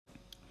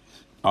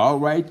All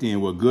right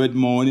then. Well, good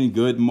morning,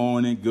 good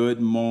morning,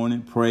 good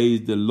morning.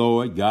 Praise the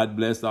Lord. God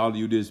bless all of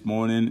you this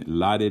morning.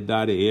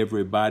 Lottie-dottie,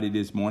 everybody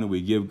this morning.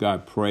 We give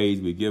God praise.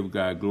 We give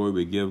God glory.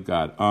 We give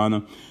God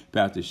honor.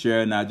 Pastor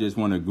Sharon, I just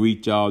want to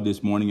greet y'all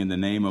this morning in the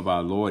name of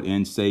our Lord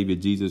and Savior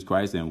Jesus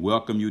Christ and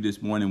welcome you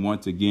this morning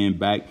once again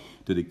back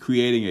to the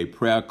Creating a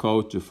Prayer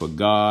Culture for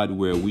God,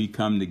 where we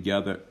come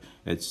together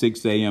at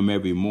 6 a.m.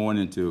 every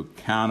morning to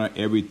counter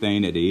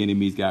everything that the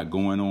enemy's got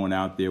going on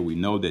out there. We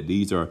know that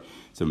these are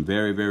some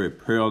very, very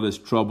perilous,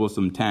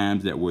 troublesome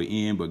times that we're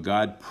in, but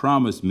God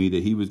promised me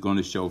that he was going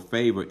to show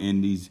favor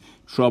in these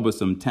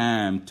troublesome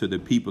times to the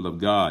people of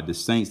God, the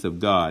saints of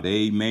God.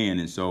 Amen.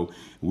 And so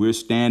we're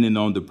standing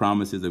on the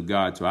promises of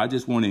God. So I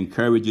just want to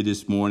encourage you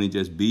this morning.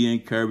 Just be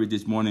encouraged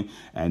this morning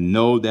and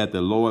know that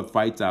the Lord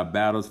fights our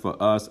battles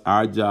for us.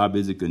 Our job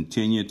is to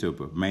continue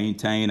to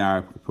maintain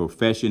our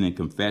profession and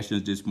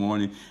confessions this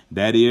morning.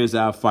 That is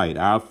our fight.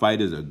 Our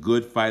fight is a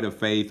good fight of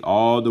faith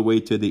all the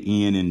way to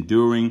the end,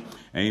 enduring,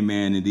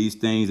 amen, and these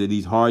things and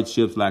these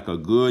hardships like a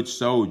good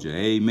soldier.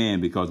 Amen.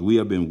 Because we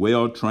have been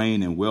well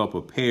trained and well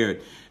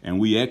prepared, and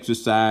we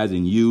exercise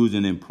and use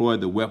and employ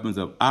the weapons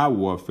of our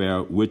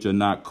warfare, which are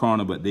not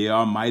carnal, but they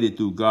are mighty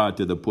through God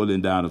to the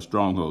pulling down of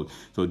strongholds.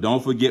 So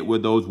don't forget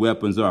what those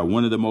weapons are.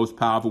 One of the most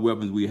powerful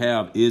weapons we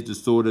have is the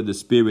sword of the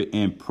Spirit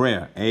and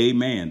prayer.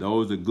 Amen.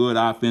 Those are good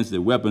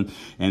offensive weapons,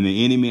 and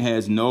the enemy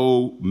has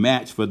no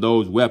match for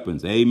those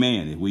weapons.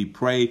 Amen. If we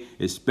pray,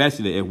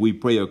 especially if we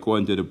pray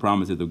according to the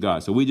promises of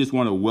God. So we just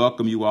want to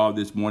welcome you all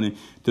this morning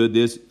to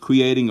this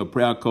Creating a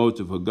Prayer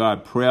Culture for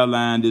God prayer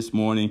line this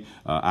morning.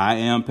 I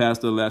am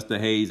Pastor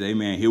L.Hayes,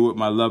 amen, here with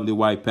my lovely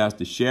wife,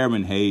 Pastor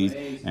Sharon Hayes,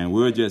 and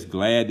we're just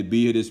glad to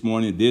be here this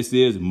morning. This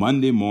is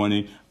Monday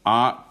morning,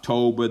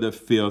 October the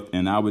 5th,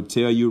 and I would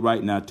tell you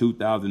right now,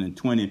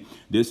 2020,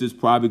 this is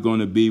probably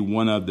going to be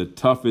one of the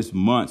toughest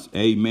months,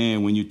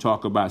 amen, when you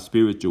talk about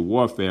spiritual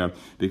warfare,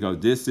 because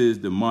this is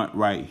the month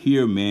right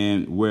here,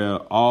 man, where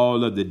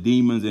all of the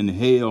demons in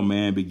hell,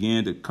 man,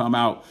 began to come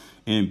out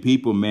in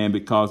people, man,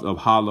 because of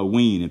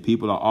Halloween. And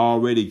people are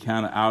already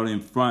kind of out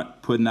in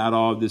front putting out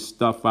all this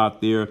stuff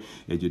out there.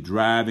 As you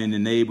drive in the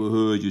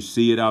neighborhoods, you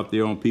see it out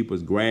there on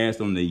people's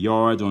grass, on their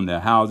yards, on their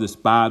houses,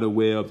 spider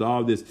webs,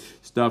 all this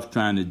stuff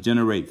trying to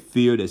generate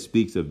fear that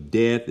speaks of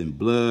death and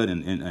blood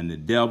and the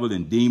devil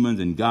and demons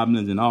and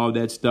goblins and all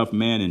that stuff,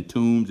 man, and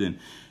tombs and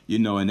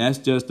and that's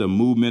just a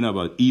movement of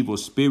an evil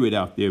spirit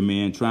out there,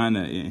 man, trying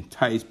to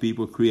entice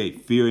people,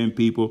 create fear in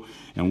people.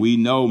 And we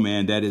know,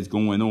 man, that is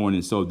going on.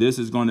 And so this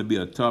is going to be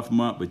a tough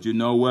month. But you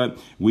know what?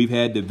 We've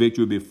had the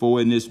victory before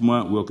in this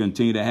month. We'll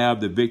continue to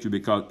have the victory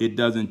because it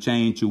doesn't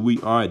change who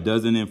we are. It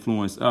doesn't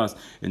influence us.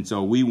 And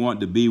so we want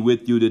to be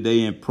with you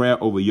today in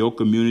prayer over your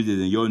communities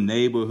and your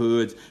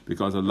neighborhoods,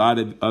 because a lot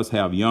of us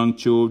have young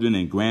children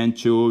and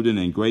grandchildren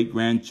and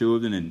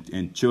great-grandchildren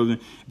and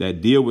children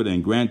that deal with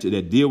and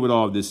grandchildren that deal with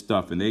all this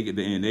stuff. And they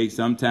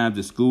sometimes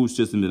the school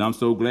system, and I'm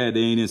so glad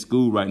they ain't in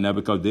school right now,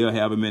 because they'll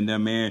have them in there,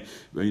 man,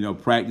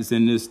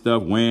 practicing this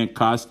stuff, wearing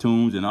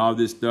costumes and all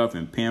this stuff,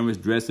 and parents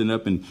dressing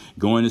up and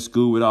going to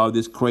school with all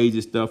this crazy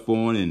stuff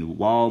on, and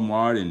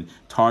Walmart and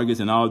Targets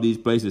and all these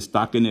places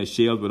stocking their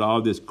shelves with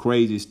all this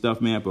crazy stuff,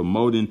 man,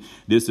 promoting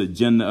this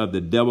agenda of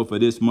the devil for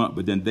this month.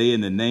 But then they, in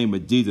the name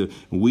of Jesus,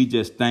 we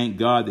just thank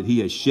God that he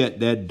has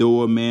shut that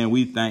door, man.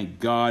 We thank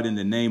God in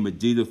the name of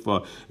Jesus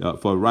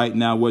for right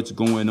now what's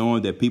going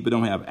on, that people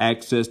don't have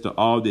access to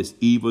all this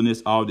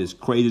evilness, all this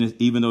craziness,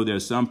 even though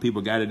there's some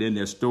people got it in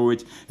their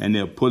storage and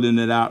they're pulling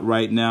it out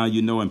right now,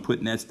 and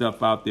putting that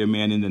stuff out there,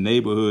 man, in the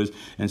neighborhoods.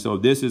 And so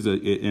this is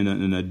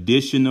an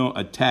additional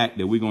attack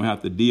that we're going to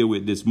have to deal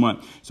with this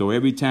month. So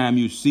every time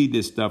you see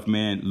this stuff,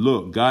 man,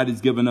 look, God has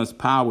given us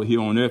power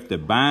here on earth to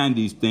bind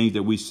these things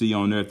that we see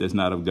on earth that's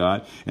not of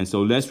God. And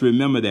so let's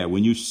remember that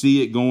when you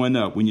see it going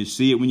up, when you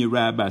see it, when you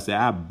ride by, say,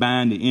 I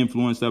bind the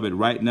influence of it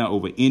right now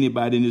over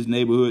anybody in this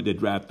neighborhood that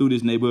drive through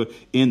this neighborhood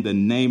in the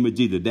name of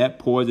Jesus. That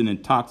poison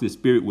and toxic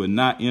spirit will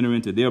not enter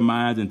into their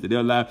minds, into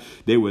their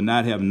life. They will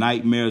not have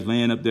nightmares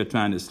laying up there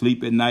trying to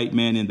sleep at night,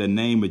 man, in the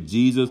name of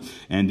Jesus.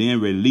 And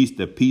then release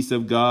the peace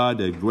of God,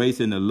 the grace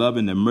and the love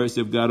and the mercy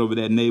of God over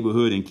that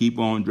neighborhood, and keep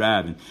on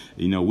driving.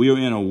 We're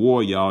in a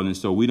war, y'all, and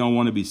so we don't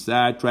want to be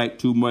sidetracked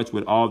too much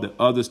with all the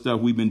other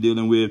stuff we've been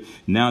dealing with.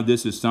 Now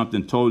this is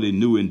something totally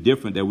new and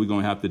different that we're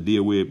going to have to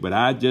deal with. But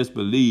I just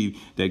believe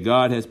that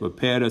God has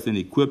prepared us and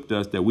equipped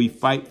us that we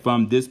fight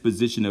from this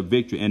position of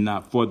victory and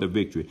not for the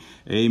victory.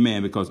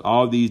 Amen. Because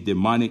all these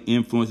demonic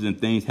influences and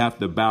things have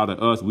to bow to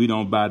us. We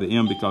don't bow to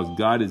him, because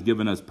God has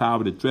given us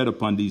power to tread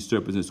upon these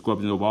serpents and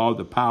scorpions over all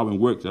the power and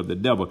works of the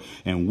devil.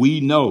 And we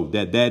know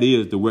that that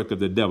is the work of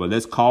the devil.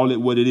 Let's call it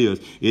what it is.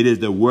 It is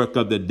the work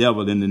of the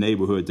devil in the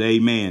neighborhoods.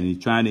 Amen. He's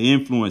trying to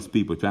influence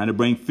people, trying to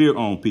bring fear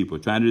on people,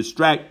 trying to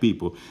distract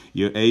people.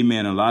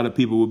 Amen. A lot of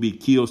people will be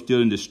killed,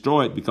 still, and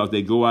destroyed because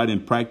they go out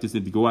and practice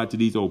and go out to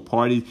these old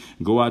parties,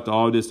 go out to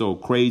all this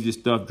old crazy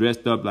stuff,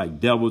 dressed up like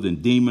devils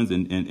and demons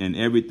and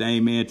everything.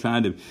 everything, man,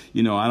 trying to,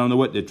 I don't know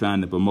what they're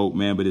trying to promote,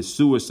 man, but it's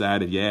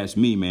suicide if you ask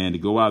me, man, to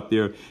go out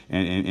there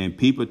and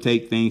people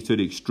take things to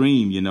the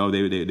extreme.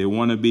 They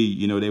want to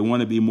be, they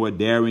want to be more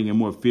daring and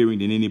more fearing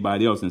than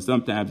anybody else. And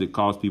sometimes it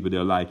costs people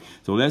their life.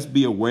 So let's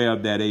be aware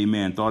of that.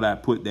 Amen. Thought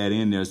I'd put that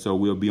in there so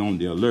we'll be on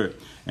the alert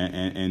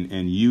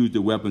and use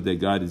the weapons that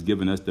God has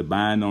given us to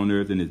bind on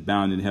earth and is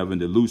bound in heaven,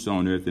 to loose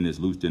on earth and is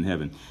loosed in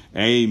heaven.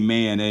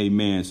 Amen.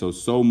 Amen.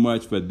 So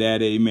much for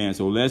that. Amen.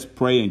 So let's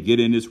pray and get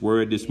in this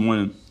word this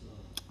morning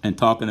and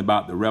talking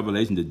about the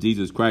revelation that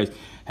Jesus Christ.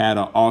 Had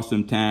an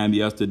awesome time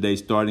yesterday,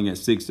 starting at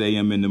 6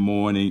 a.m. in the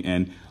morning,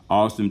 and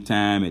awesome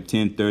time at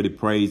 10:30,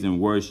 praise and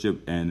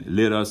worship, and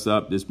lit us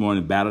up this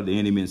morning, battled the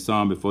enemy in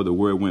psalm before the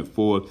word went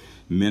forth.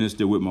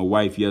 Ministered with my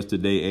wife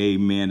yesterday,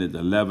 amen, at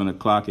 11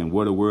 o'clock, and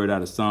what a word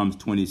out of Psalms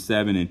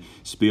 27, and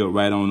spilled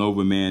right on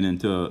over, man,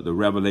 into the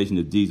revelation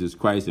of Jesus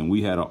Christ. And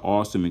we had an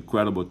awesome,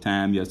 incredible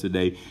time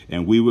yesterday,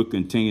 and we will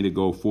continue to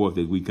go forth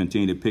as we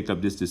continue to pick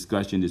up this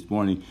discussion this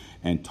morning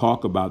and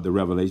talk about the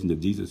revelation of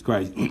Jesus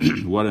Christ.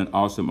 What an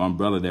awesome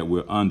umbrella that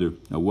we're under,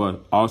 what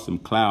an awesome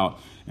cloud.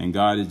 And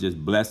God is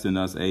just blessing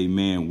us,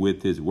 amen,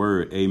 with his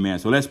word, amen.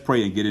 So let's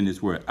pray and get in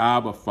this word.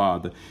 Abba,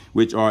 Father,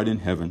 which art in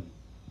heaven,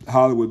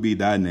 hallowed be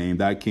thy name,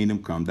 thy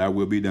kingdom come, thy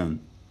will be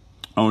done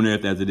on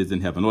earth as it is in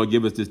heaven. Lord,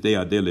 give us this day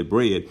our daily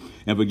bread,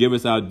 and forgive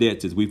us our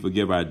debts as we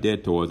forgive our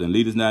debtors, and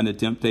lead us not into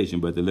temptation,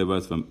 but deliver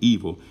us from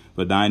evil.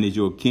 For thine is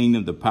your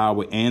kingdom, the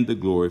power, and the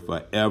glory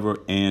forever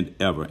and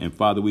ever. And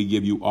Father, we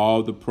give you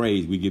all the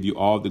praise. We give you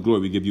all the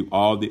glory. We give you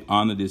all the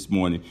honor this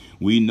morning.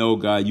 We know,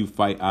 God, you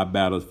fight our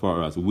battles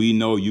for us. We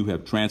know you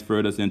have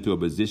transferred us into a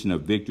position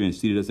of victory and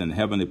seated us in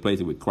heavenly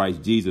places with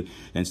Christ Jesus.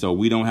 And so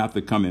we don't have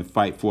to come and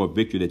fight for a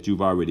victory that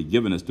you've already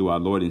given us through our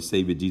Lord and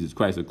Savior Jesus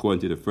Christ,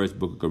 according to the first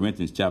book of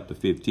Corinthians, chapter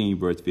 15,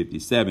 verse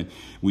 57.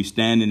 We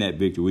stand in that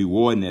victory. We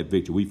war in that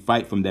victory. We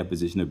fight from that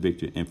position of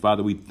victory. And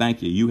Father, we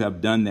thank you. You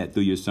have done that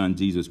through your Son,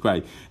 Jesus Christ.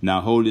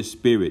 Now, Holy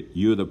Spirit,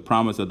 you're the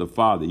promise of the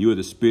Father. You're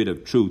the Spirit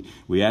of truth.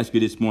 We ask you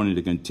this morning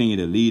to continue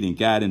to lead and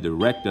guide and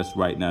direct us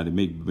right now, to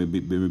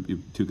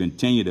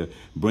continue to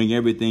bring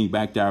everything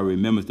back to our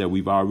remembrance that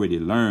we've already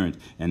learned.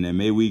 And then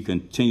may we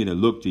continue to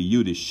look to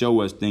you to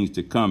show us things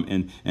to come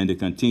and to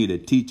continue to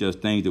teach us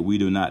things that we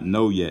do not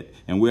know yet.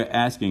 And we're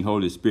asking,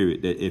 Holy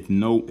Spirit, that if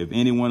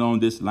anyone on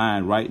this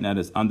line right now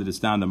that's under the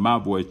sound of my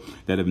voice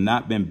that have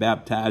not been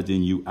baptized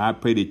in you, I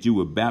pray that you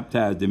will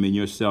baptize them in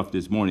yourself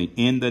this morning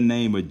in the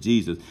name of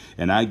Jesus.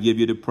 And I give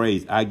you the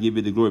praise. I give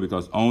you the glory,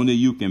 because only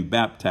you can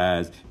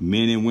baptize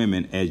men and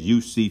women as you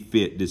see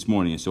fit this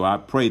morning. And so I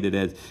pray that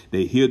as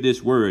they hear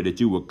this word, that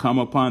you will come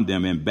upon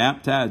them and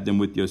baptize them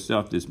with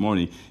yourself this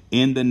morning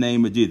in the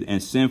name of Jesus,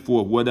 and send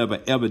forth whatever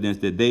evidence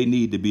that they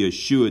need to be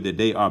assured that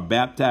they are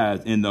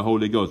baptized in the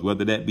Holy Ghost,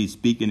 whether that be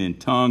speaking in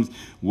tongues,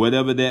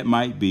 whatever that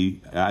might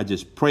be. I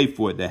just pray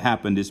for it to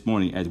happen this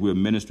morning as we're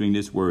ministering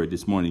this word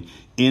this morning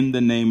in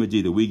the name of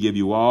Jesus. We give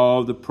you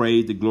all the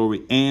praise, the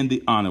glory, and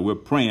the honor. We're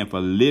praying for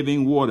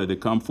living water to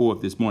come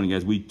forth this morning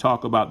as we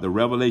talk about the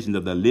revelations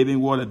of the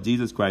living water of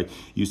Jesus Christ.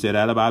 You said,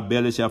 out of our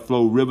belly shall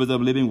flow rivers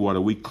of living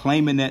water. We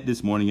claiming that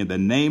this morning in the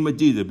name of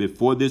Jesus.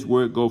 Before this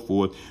word go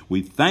forth,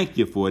 we thank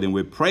you for it, and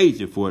we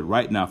praise you for it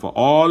right now. For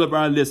all of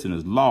our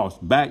listeners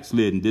lost,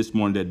 backslidden this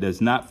morning, that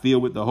does not feel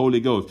with the Holy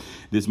Ghost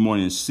this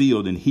morning,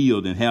 sealed and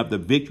healed and have the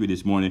victory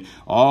this morning.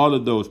 All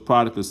of those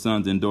prodigal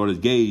sons and daughters,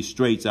 gays,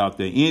 straights out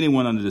there,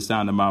 anyone under the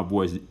sound of my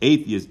voice,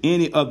 atheists,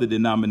 any other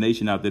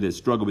denomination out there that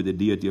struggle with the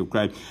deity of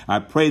Christ, I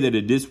pray that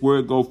if this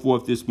word go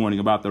forth this morning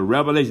about the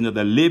revelation of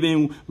the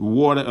living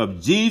water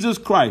of Jesus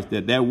Christ,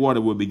 that water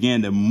will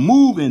begin to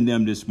move in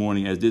them this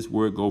morning as this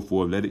word go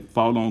forth. Let it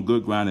fall on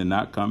good ground and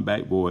not come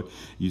back void.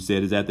 You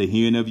said it's at the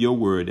hearing of your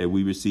word that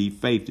we receive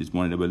faith this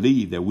morning, to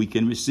believe that we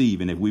can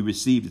receive. And if we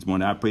receive this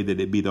morning, I pray that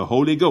it be the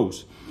Holy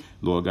Ghost,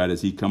 Lord God,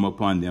 as he come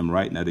upon them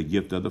right now, the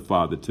gift of the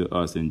Father to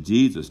us in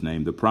Jesus'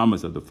 name, the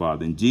promise of the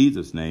Father in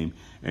Jesus' name.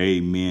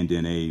 Amen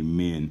and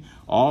amen.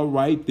 All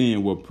right,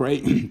 then. Well,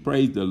 praise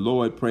the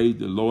Lord. Praise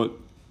the Lord.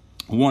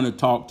 I want to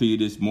talk to you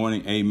this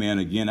morning. Amen.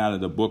 Again, out of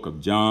the book of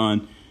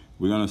John.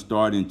 We're going to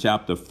start in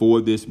chapter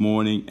 4 this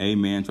morning.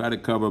 Amen. Try to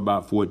cover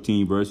about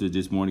 14 verses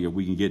this morning if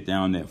we can get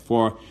down that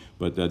far.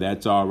 But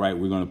that's all right.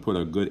 We're going to put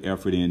a good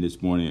effort in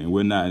this morning, and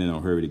we're not in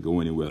a hurry to go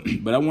anywhere.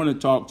 But I want to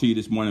talk to you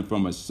this morning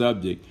from a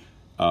subject,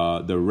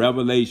 the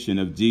revelation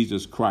of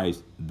Jesus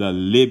Christ, the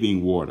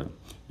living water.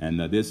 And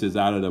this is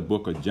out of the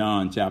book of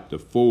John, chapter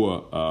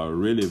 4,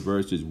 really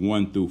verses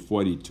 1 through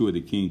 42 of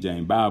the King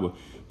James Bible.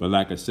 But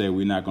like I said,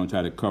 we're not going to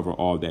try to cover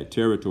all that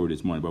territory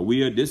this morning. But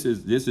this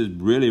is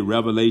really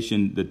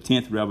Revelation, the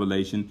 10th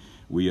revelation.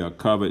 We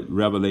covered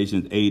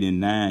Revelations 8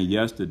 and 9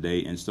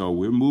 yesterday. And so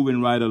we're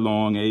moving right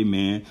along.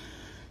 Amen.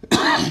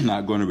 I'm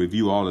not going to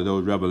review all of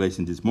those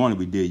revelations this morning.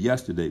 We did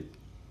yesterday.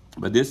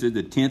 But this is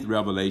the 10th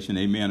revelation,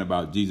 amen,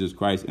 about Jesus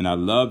Christ. And I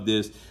love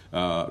this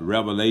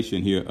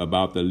revelation here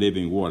about the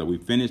living water. We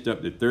finished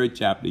up the 3rd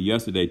chapter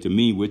yesterday, to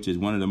me, which is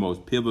one of the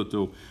most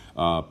pivotal,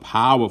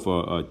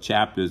 powerful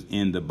chapters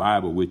in the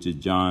Bible, which is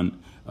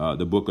John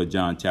the book of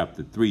John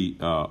chapter 3,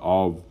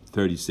 all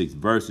 36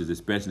 verses,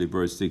 especially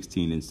verse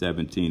 16 and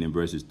 17 and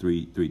verses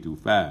 3 through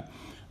 5.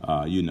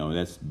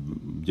 That's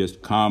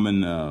just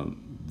common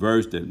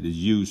verse that is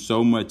used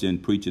so much in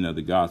preaching of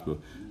the gospel.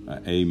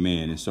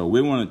 Amen. And so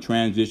we want to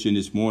transition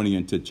this morning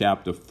into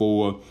chapter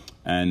 4,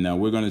 and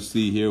we're going to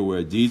see here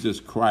where Jesus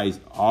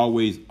Christ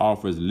always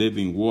offers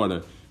living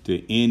water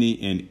to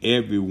any and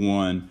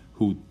everyone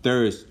who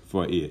thirsts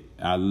for it.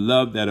 I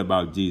love that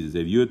about Jesus.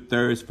 If you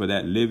thirst for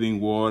that living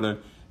water,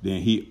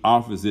 then he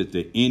offers it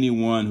to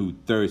anyone who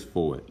thirsts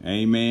for it.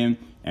 Amen.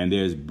 And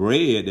there's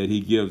bread that he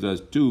gives us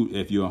too.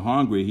 If you're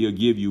hungry, he'll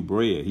give you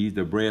bread. He's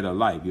the bread of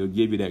life. He'll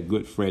give you that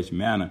good fresh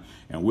manna.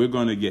 And we're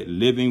going to get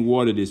living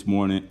water this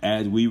morning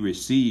as we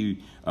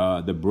receive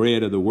the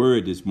bread of the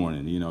word this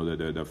morning.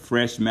 The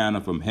fresh manna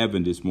from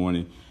heaven this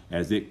morning.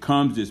 As it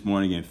comes this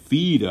morning and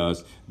feed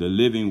us, the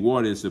living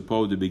water is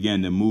supposed to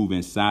begin to move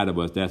inside of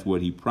us. That's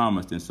what he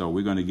promised. And so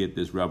we're going to get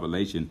this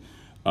revelation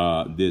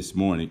this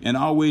morning. And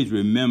always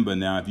remember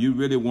now, if you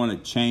really want to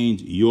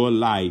change your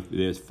life,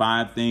 there's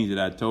 5 things that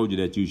I told you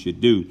that you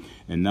should do.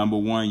 And number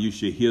 1, you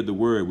should hear the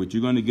word, which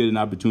you're going to get an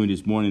opportunity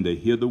this morning to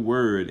hear the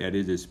word that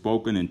is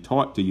spoken and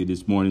taught to you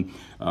this morning.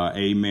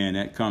 Amen.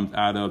 That comes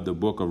out of the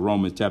book of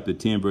Romans chapter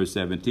 10, verse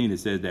 17. It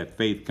says that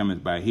faith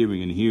cometh by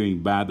hearing, and hearing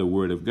by the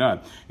word of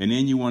God. And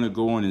then you want to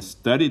go on and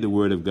study the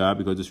word of God,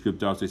 because the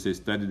scripture also says,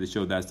 study to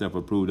show thyself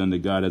approved unto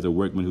God as a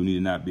workman who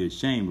needed not be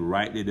ashamed,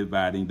 rightly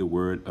dividing the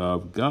word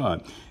of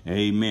God.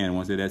 Amen. I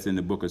want to say that's in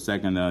the book of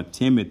 2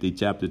 Timothy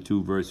chapter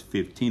 2, verse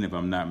 15, if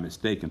I'm not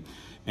mistaken.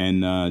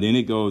 And then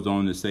it goes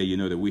on to say,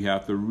 that we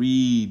have to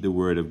read the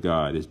word of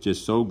God. It's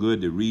just so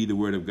good to read the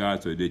word of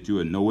God so that you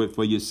will know it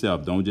for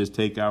yourself. Don't just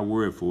take our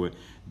word for it.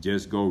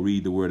 Just go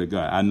read the word of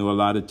God. I know a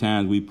lot of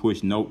times we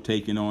push note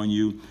taking on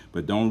you,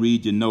 but don't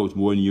read your notes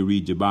more than you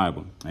read your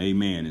Bible.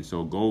 Amen. And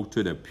so go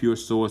to the pure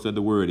source of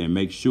the word and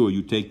make sure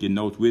you take your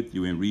notes with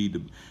you and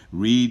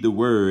read the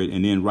word,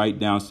 and then write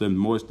down some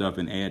more stuff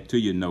and add to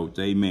your notes.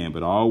 Amen.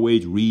 But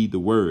always read the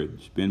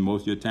word. Spend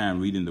most of your time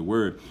reading the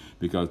word,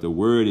 because the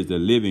word is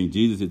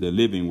Jesus is the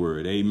living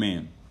word.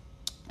 Amen.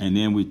 And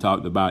then we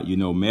talked about,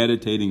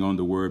 meditating on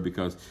the word,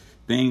 because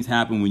things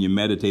happen when you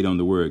meditate on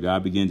the word.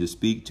 God begins to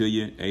speak to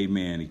you.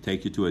 Amen. He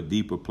takes you to a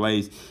deeper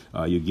place.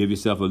 You give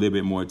yourself a little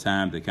bit more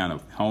time to kind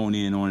of hone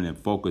in on it and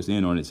focus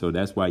in on it. So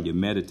that's why you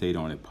meditate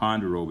on it,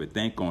 ponder over it,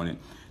 think on it.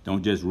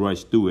 Don't just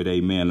rush through it.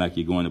 Amen. Like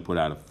you're going to put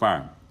out a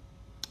fire.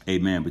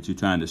 Amen. But you're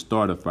trying to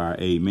start a fire.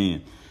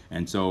 Amen.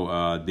 And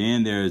so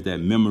then there's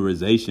that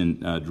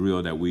memorization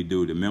drill that we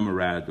do to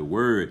memorize the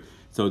word,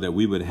 so that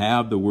we would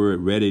have the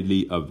word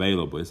readily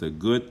available. It's a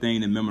good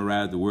thing to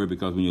memorize the word,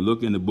 because when you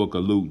look in the book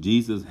of Luke,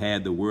 Jesus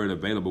had the word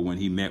available when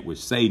he met with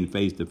Satan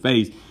face to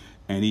face,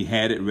 and he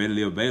had it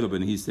readily available.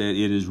 And he said,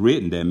 it is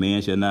written that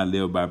man shall not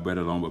live by bread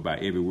alone, but by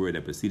every word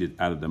that proceeded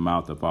out of the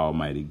mouth of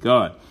Almighty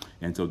God.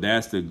 And so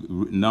that's the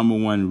number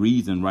 1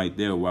 reason right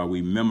there why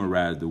we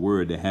memorize the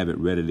word, to have it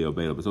readily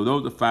available. So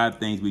those are 5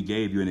 things we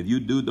gave you. And if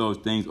you do those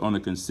things on a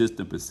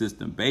consistent,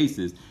 persistent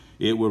basis,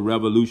 it will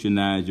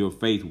revolutionize your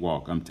faith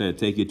walk. I'm telling you,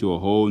 take it to a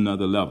whole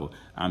nother level.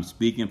 I'm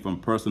speaking from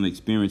personal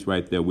experience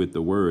right there with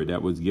the word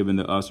that was given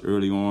to us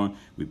early on.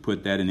 We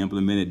put that and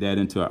implemented that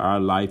into our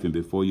life. And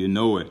before you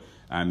know it,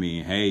 I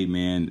mean, hey,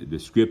 man, the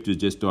scriptures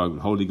the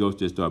Holy Ghost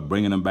just started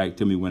bringing them back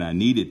to me when I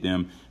needed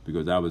them,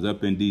 because I was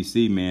up in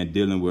D.C., man,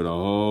 dealing with a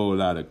whole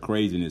lot of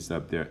craziness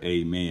up there.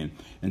 Amen.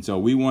 And so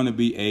we want to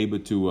be able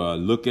to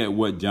look at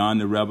what John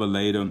the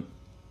Revelator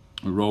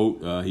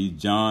wrote. He's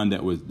John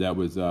that was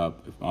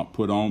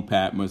put on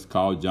Patmos,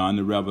 called John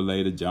the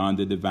Revelator, John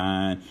the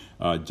Divine,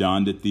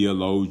 John the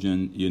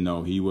Theologian.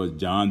 He was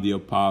John the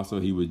Apostle.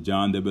 He was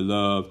John the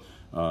Beloved,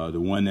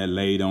 the one that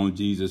laid on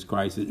Jesus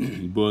Christ's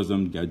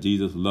bosom.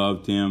 Jesus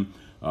loved him.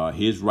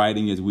 His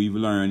writing, as we've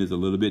learned, is a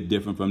little bit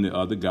different from the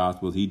other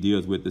gospels. He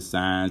deals with the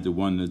signs, the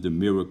wonders, the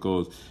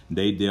miracles.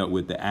 They dealt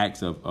with the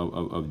acts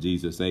of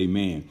Jesus.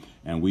 Amen.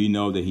 And we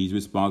know that he's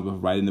responsible for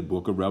writing the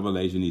book of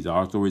Revelation. He's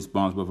also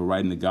responsible for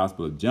writing the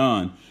Gospel of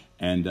John.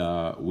 And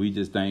we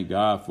just thank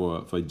God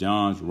for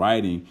John's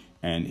writing.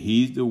 And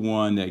he's the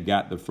one that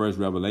got the first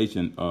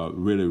revelation,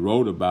 really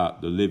wrote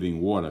about the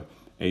living water.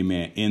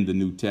 Amen. In the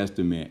New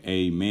Testament.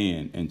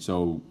 Amen. And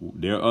so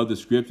there are other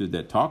scriptures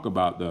that talk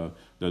about the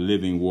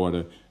living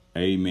water.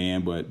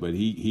 Amen. But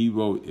he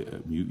wrote,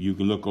 you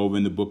can look over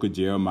in the book of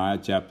Jeremiah,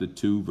 chapter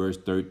 2, verse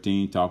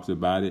 13, talks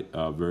about it.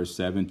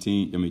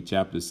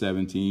 Chapter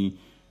 17,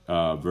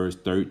 verse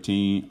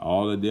 13.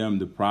 All of them,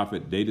 the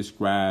prophet, they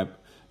describe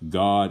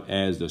God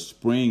as the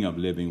spring of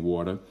living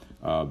water.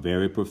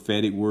 Very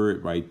prophetic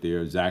word right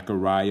there.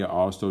 Zechariah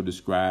also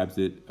describes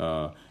it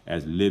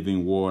as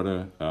living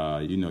water.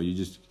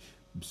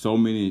 So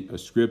many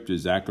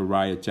scriptures.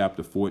 Zechariah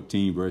chapter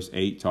 14, verse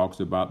 8 talks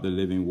about the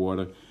living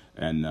water.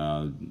 And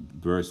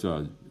verse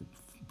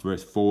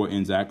 4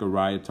 in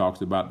Zechariah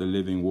talks about the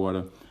living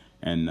water.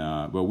 And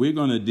but we're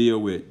going to deal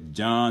with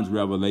John's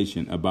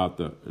revelation about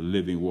the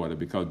living water,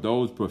 because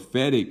those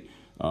prophetic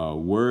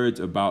words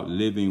about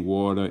living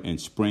water and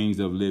springs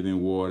of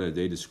living water,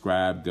 they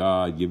describe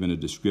God, giving a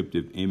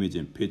descriptive image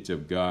and picture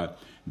of God.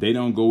 they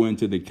don't go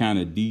into the kind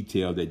of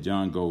detail that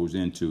John goes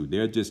into.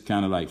 They're just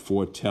kind of like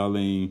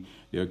foretelling.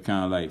 They're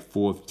kind of like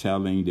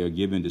forthtelling. They're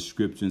giving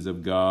descriptions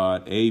of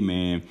God.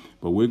 Amen.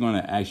 But we're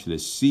going to actually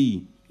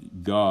see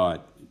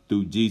God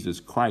through Jesus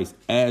Christ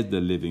as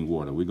the living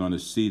water. We're going to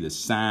see the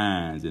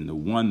signs and the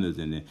wonders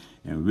and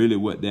really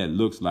what that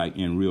looks like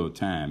in real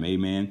time.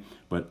 Amen.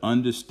 But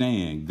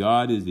understand,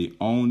 God is the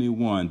only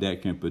one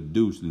that can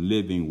produce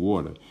living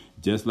water.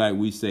 Just like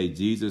we say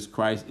Jesus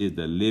Christ is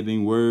the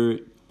living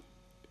word,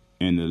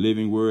 and the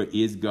living word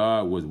is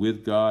God, was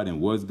with God, and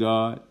was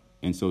God.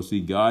 And so, see,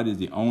 God is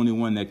the only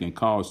one that can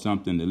cause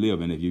something to live.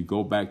 And if you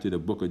go back to the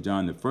book of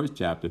John, the first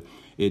chapter,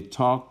 it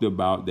talked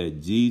about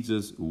that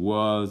Jesus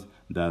was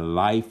the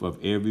life of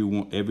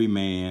every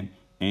man,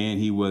 and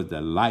he was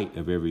the light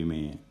of every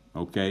man.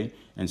 Okay?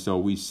 And so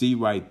we see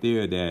right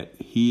there that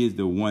he is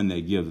the one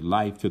that gives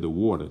life to the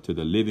water, to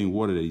the living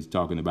water that he's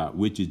talking about,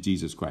 which is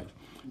Jesus Christ.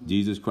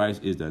 Jesus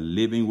Christ is the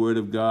living word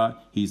of God.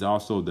 He's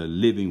also the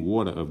living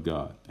water of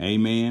God.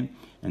 Amen.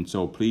 And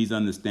so please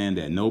understand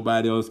that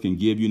nobody else can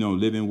give you no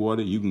living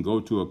water. You can go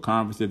to a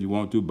conference if you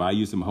want to, buy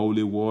you some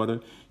holy water.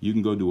 You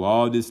can go do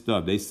all this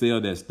stuff. They sell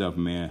that stuff,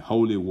 man.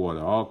 Holy water,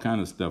 all kind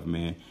of stuff,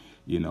 man.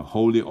 You know,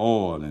 holy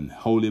oil and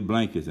holy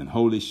blankets and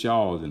holy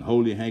shawls and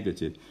holy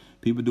handkerchiefs.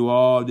 People do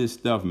all this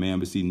stuff, man.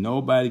 But see,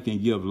 nobody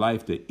can give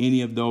life to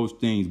any of those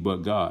things but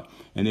God.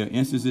 And there are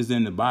instances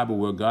in the Bible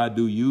where God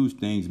do use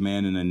things,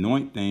 man, and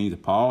anoint things.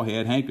 Paul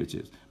had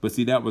handkerchiefs. But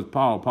see, that was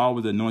Paul. Paul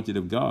was anointed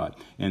of God.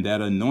 And that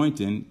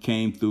anointing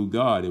came through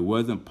God. It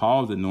wasn't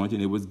Paul's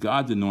anointing. It was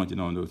God's anointing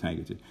on those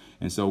handkerchiefs.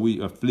 And so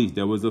a fleece.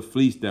 There was a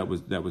fleece that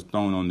was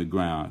thrown on the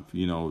ground,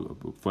 you know,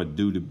 for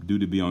dew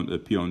to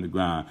appear on the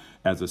ground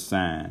as a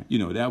sign. You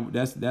know,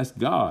 that's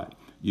God.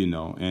 You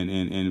know,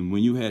 and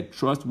when you had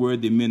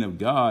trustworthy men of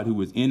God who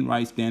was in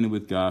right standing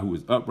with God, who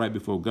was upright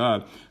before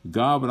God,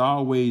 God would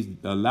always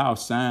allow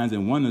signs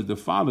and wonders to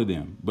follow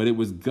them. But it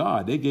was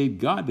God. They gave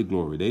God the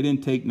glory. They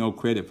didn't take no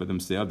credit for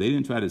themselves. They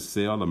didn't try to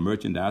sell or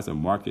merchandise or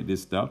market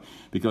this stuff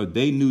because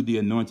they knew the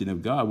anointing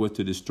of God was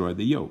to destroy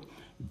the yoke.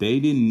 They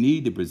didn't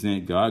need to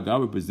present God.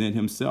 God would present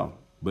himself.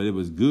 But it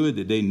was good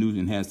that they knew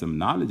and had some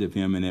knowledge of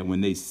him, and that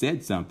when they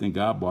said something,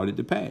 God brought it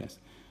to pass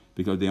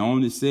because they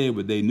only said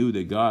what they knew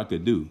that God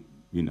could do.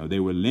 You know, they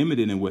were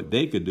limited in what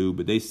they could do,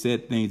 but they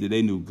said things that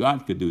they knew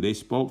God could do. They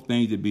spoke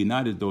things that be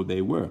not as though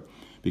they were,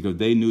 because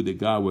they knew that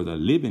God was a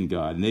living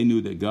God, and they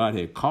knew that God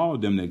had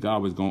called them, that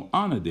God was going to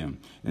honor them.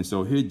 And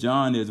so here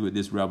John is with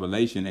this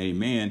revelation,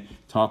 amen,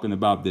 talking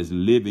about this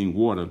living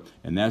water,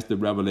 and that's the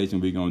revelation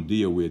we're going to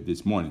deal with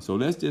this morning. So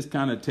let's just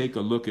kind of take a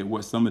look at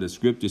what some of the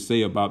scriptures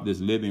say about this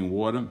living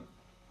water.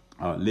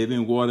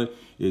 Living water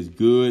is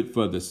good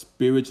for the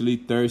spiritually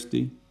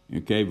thirsty.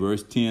 Okay,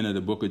 verse 10 of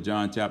the book of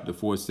John chapter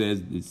 4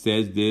 says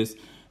this.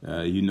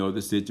 You know the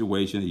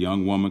situation. A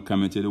young woman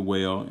coming to the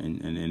well,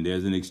 and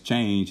there's an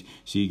exchange.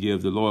 She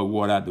gives the Lord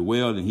water out the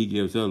well, and he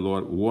gives her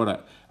Lord water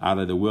out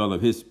of the well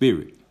of his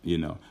spirit. You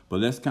know, but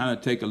let's kind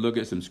of take a look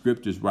at some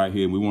scriptures right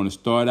here. We want to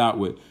start out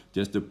with,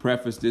 just to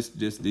preface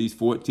these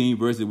 14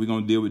 verses we're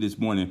going to deal with this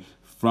morning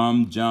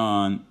from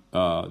John,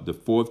 the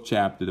 4th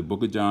chapter, the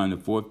book of John, the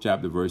 4th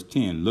chapter, verse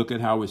 10. Look at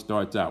how it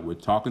starts out. We're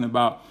talking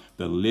about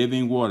the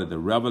living water, the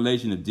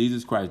revelation of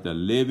Jesus Christ, the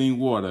living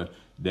water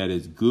that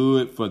is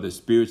good for the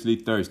spiritually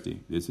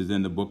thirsty. This is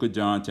in the book of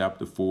John,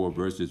 chapter 4,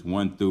 verses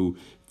 1 through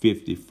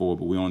 54,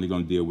 but we're only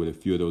going to deal with a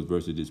few of those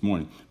verses this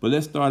morning. But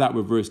let's start out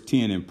with verse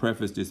 10 and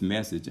preface this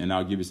message, and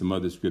I'll give you some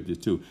other scriptures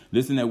too.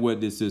 Listen at what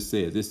this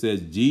says. It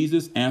says,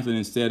 Jesus answered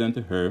and said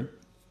unto her,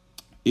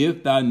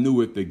 if thou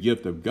knewest the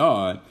gift of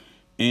God,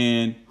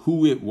 and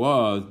who it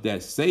was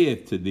that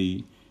saith to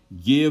thee,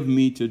 give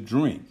me to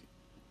drink,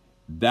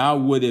 thou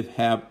wouldst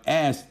have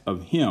asked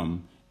of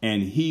him,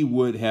 and he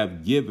would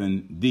have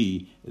given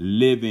thee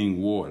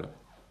living water.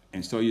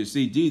 And so you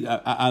see, Jesus,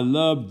 I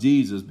love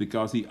Jesus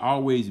because he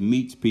always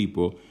meets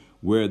people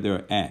where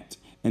they're at.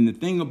 And the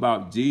thing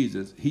about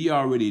Jesus, he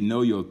already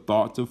know your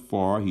thoughts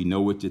afar. He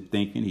know what you're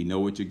thinking. He know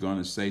what you're going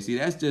to say. See,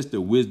 that's just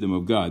the wisdom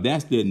of God.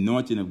 That's the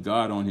anointing of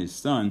God on his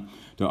son,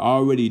 to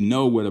already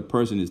know what a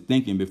person is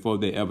thinking before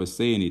they ever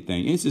say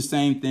anything. It's the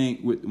same thing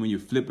when you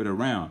flip it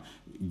around.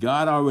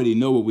 God already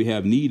know what we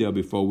have need of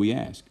before we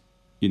ask,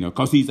 you know,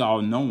 because he's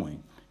all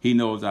knowing. He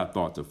knows our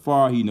thoughts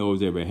afar. He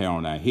knows every hair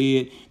on our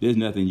head. There's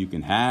nothing you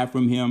can hide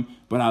from him.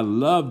 But I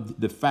love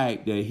the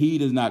fact that he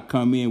does not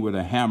come in with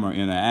a hammer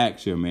and an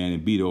axe here, man,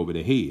 and beat over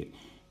the head.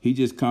 He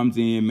just comes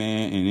in,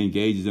 man, and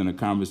engages in a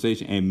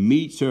conversation and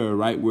meets her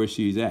right where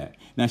she's at.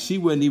 Now, she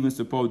wasn't even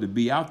supposed to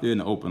be out there in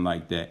the open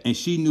like that. And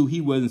she knew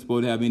he wasn't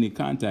supposed to have any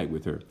contact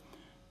with her.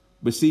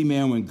 But see,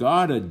 man, when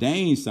God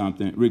ordains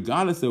something,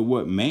 regardless of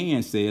what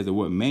man says or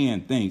what man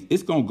thinks,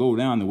 it's going to go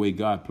down the way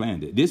God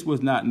planned it. This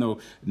was not no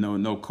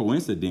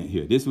coincidence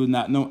here. This was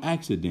not no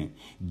accident.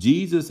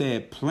 Jesus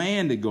had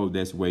planned to go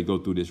this way, go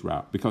through this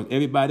route, because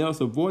everybody else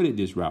avoided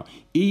this route.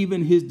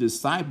 Even his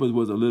disciples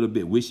was a little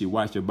bit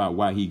wishy-washy about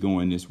why he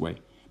going this way,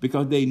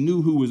 because they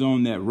knew who was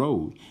on that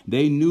road.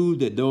 They knew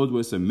that those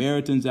were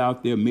Samaritans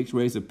out there, mixed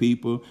race of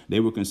people.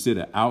 They were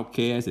considered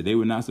outcasts, that they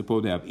were not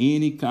supposed to have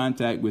any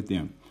contact with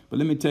them. But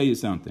let me tell you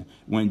something.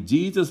 When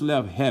Jesus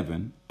left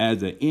heaven as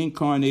the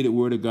incarnated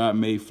Word of God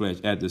made flesh,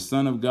 as the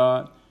Son of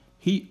God,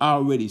 he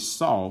already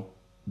saw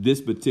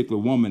this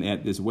particular woman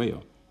at this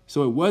well.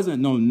 So it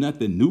wasn't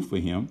nothing new for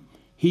him.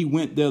 He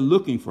went there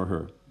looking for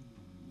her,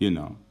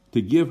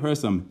 to give her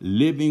some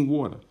living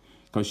water.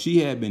 Because she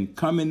had been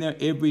coming there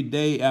every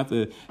day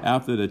after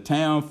the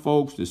town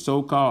folks, the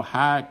so-called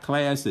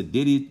high-class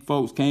sedity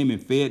folks came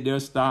and fed their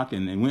stock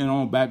and went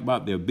on back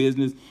about their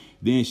business.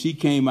 Then she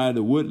came out of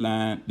the wood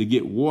line to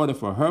get water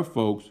for her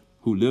folks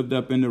who lived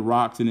up in the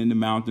rocks and in the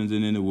mountains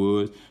and in the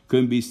woods,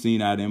 couldn't be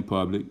seen out in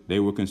public. They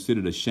were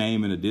considered a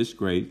shame and a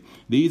disgrace.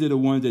 These are the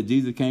ones that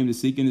Jesus came to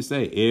seek and to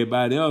save.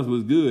 Everybody else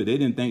was good. They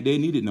didn't think they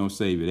needed no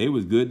savior. They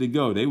was good to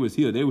go. They was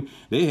here.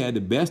 They had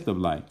the best of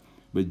life.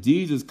 But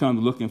Jesus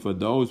comes looking for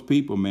those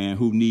people, man,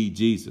 who need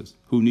Jesus,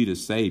 who need a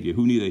savior,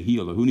 who need a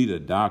healer, who need a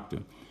doctor.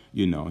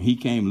 He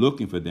came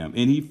looking for them,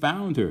 and he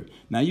found her.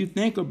 Now you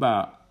think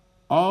about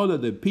all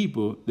of the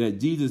people that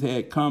Jesus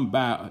had come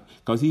by,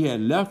 because he had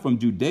left from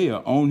Judea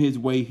on his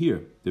way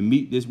here to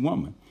meet this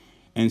woman.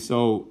 And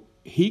so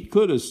he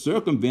could have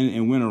circumvented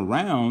and went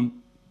around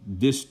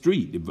this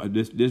street,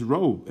 this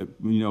road,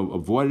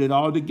 avoided it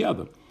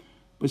altogether.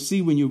 But see,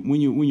 when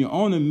you're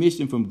on a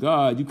mission from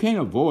God, you can't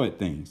avoid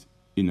things.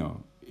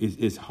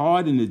 It's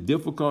hard and it's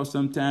difficult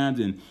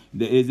sometimes, and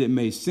as it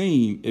may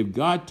seem, if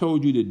God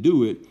told you to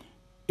do it,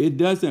 it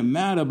doesn't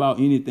matter about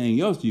anything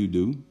else you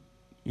do.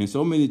 And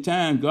so many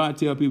times God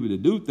tells people to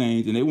do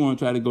things and they want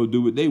to try to go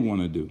do what they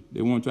want to do.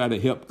 They want to try to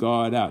help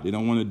God out. They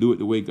don't want to do it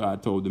the way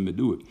God told them to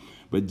do it.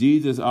 But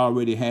Jesus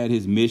already had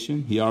his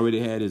mission. He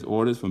already had his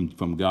orders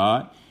from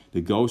God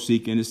to go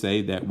seek and to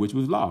save that which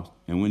was lost.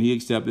 And when he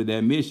accepted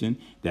that mission,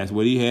 that's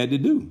what he had to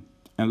do.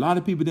 And a lot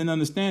of people didn't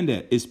understand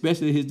that,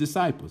 especially his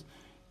disciples.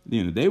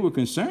 They were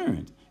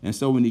concerned. And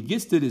so when he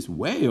gets to this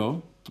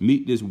well,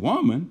 meet this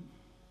woman,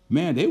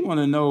 man, they want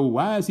to know,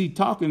 why is he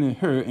talking to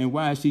her and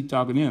why is she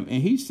talking to him?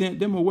 And he sent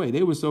them away.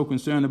 They were so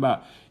concerned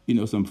about,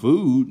 some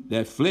food,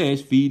 that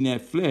flesh, feeding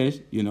that flesh,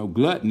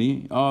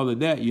 gluttony, all of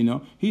that,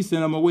 He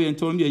sent them away and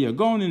told them, yeah,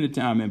 go on into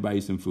town and buy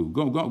you some food.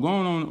 Go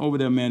on over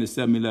there, man, to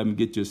 7-Eleven,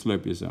 get you a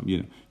Slurpee or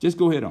something, Just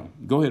go ahead on.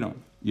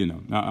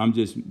 Now, I'm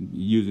just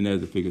using that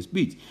as a figure of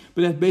speech.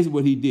 But that's basically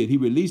what he did. He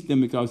released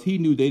them because he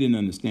knew they didn't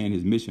understand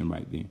his mission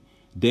right then.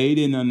 They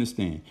didn't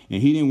understand.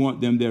 And he didn't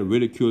want them there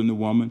ridiculing the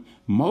woman.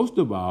 Most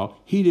of all,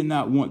 he did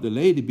not want the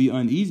lady to be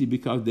uneasy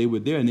because they were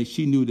there and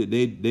she knew that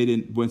they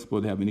weren't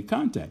supposed to have any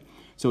contact.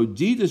 So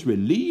Jesus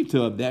relieved her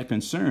of that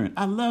concern.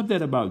 I love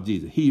that about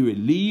Jesus. He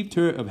relieved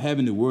her of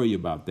having to worry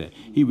about that.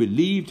 He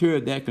relieved her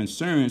of that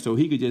concern so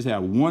he could just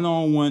have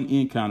one-on-one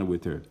encounter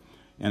with her.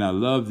 And I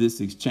love this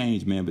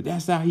exchange, man. But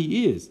that's how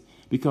he is,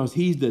 because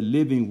he's the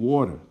living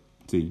water.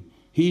 See?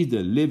 He's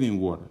the living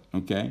water,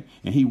 okay?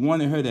 And he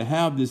wanted her to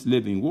have this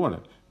living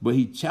water. But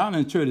he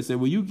challenged her to say,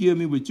 well, you give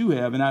me what you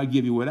have and I'll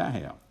give you what I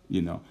have,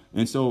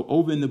 And so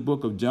over in the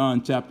book of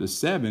John chapter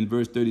 7,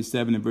 verse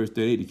 37 and verse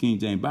 38, the King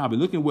James Bible,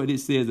 look at what it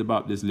says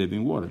about this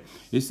living water.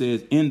 It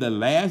says, in the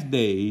last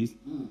days,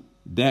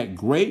 that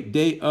great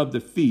day of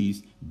the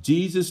feast,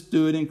 Jesus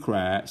stood and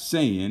cried,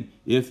 saying,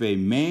 if a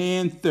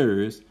man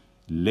thirst,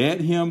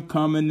 let him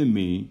come unto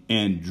me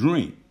and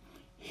drink.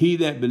 He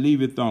that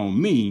believeth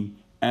on me,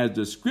 as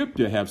the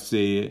scripture have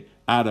said,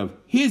 out of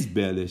his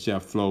belly shall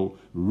flow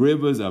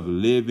rivers of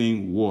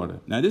living water.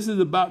 Now, this is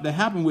about to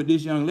happen with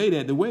this young lady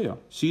at the well.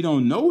 She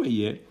don't know it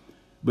yet,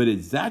 but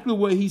exactly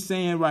what he's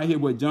saying right here,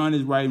 what John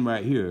is writing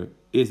right here,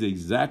 is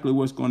exactly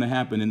what's going to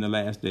happen in the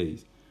last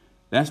days.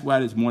 That's why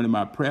this morning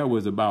my prayer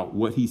was about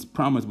what he's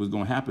promised was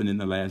going to happen in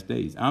the last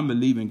days. I'm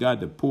believing God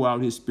to pour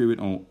out his spirit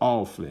on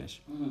all flesh,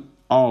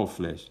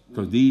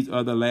 because these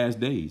are the last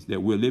days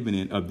that we're living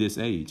in of this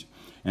age.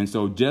 And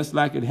so just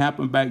like it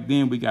happened back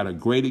then, we got a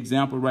great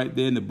example right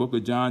there in the book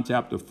of John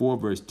chapter 4,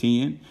 verse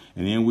 10.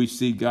 And then we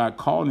see God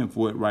calling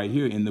for it right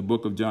here in the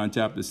book of John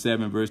chapter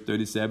 7, verse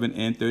 37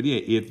 and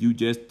 38. If you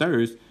just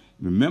thirst,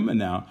 remember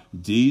now,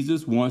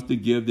 Jesus wants to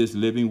give this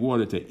living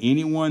water to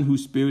anyone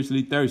who's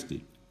spiritually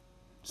thirsty.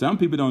 Some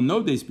people don't know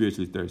they're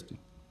spiritually thirsty,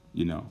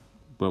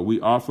 but we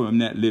offer them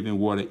that living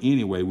water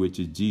anyway, which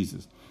is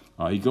Jesus.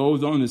 He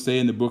goes on to say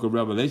in the book of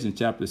Revelation,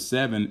 chapter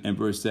 7 and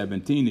verse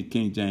 17, the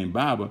King James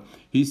Bible,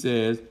 he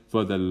says,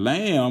 for the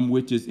Lamb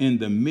which is in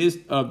the midst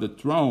of the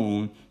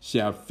throne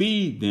shall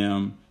feed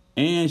them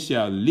and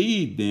shall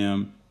lead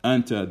them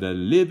unto the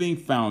living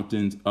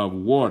fountains of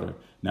water.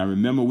 Now,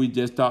 remember, we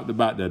just talked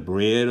about the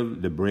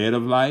bread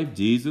of life,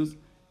 Jesus.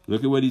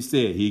 Look at what he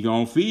said. He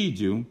going to feed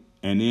you,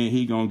 and then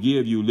he going to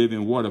give you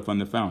living water from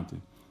the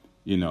fountain,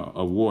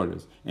 of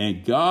waters.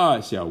 And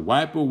God shall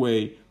wipe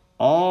away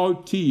all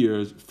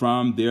tears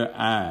from their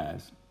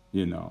eyes,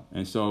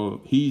 And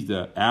so he's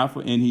the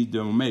Alpha and he's the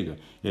Omega.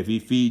 If he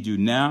feeds you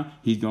now,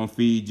 he's going to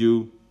feed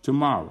you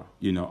tomorrow,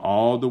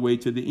 all the way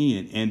to the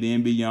end and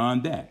then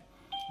beyond that.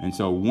 And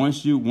so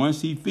once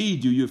he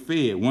feeds you, you're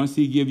fed. Once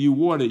he give you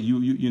water,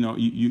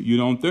 you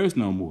don't thirst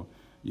no more,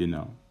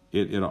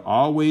 It'll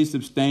always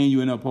sustain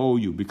you and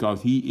uphold you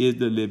because he is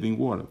the living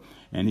water.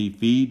 And he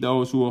feeds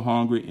those who are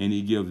hungry and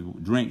he gives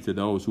drink to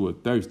those who are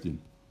thirsty.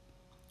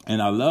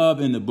 And I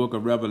love in the book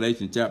of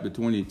Revelation, chapter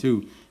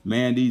 22,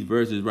 man, these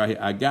verses right here.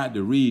 I got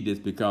to read this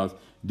because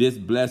this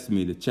blessed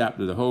me.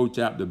 The whole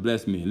chapter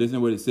blessed me. Listen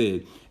to what it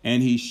says.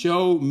 And he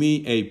showed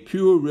me a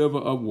pure river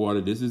of water.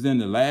 This is in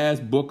the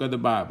last book of the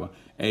Bible.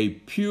 A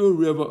pure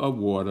river of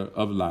water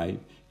of life,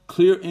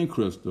 clear and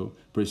crystal,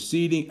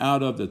 proceeding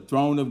out of the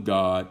throne of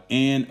God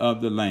and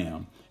of the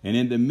Lamb. And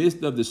in the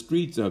midst of the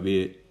streets of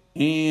it,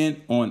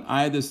 and on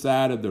either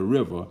side of the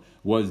river,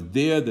 was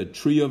there the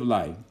tree of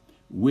life,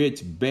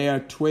 which bare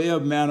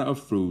 12 manner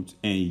of fruits,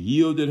 and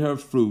yielded her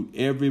fruit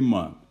every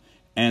month.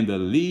 And the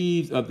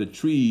leaves of the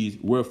trees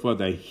were for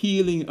the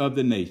healing of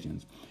the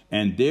nations.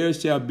 And there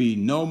shall be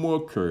no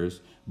more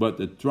curse, but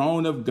the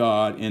throne of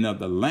God and of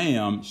the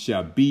Lamb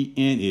shall be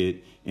in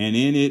it, and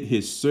in it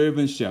his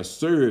servants shall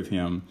serve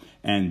him,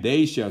 and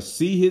they shall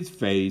see his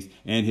face,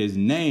 and his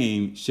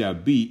name shall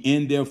be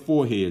in their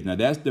foreheads. Now,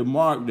 that's the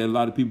mark that a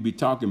lot of people be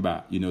talking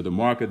about, the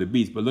mark of the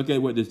beast. But look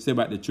at what they say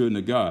about the children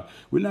of God.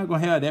 We're not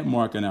going to have that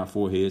mark in our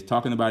foreheads,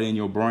 talking about it in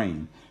your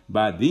brain.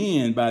 By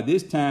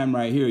this time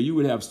right here, you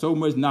would have so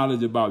much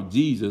knowledge about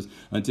Jesus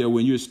until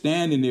when you're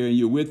standing there and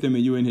you're with him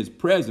and you're in his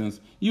presence,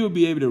 you'll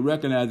be able to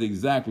recognize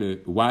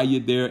exactly why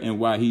you're there and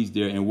why he's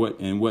there and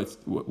what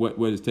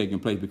is taking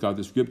place, because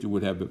the scripture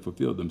would have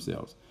fulfilled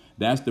themselves.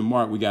 That's the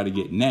mark we got to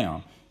get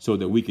now so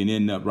that we can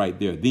end up right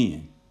there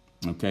then.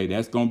 Okay,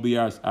 that's going to be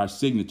our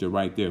signature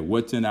right there.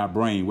 What's in our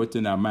brain? What's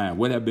in our mind?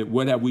 What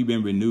have we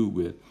been renewed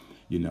with?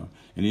 And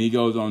then he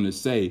goes on to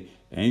say,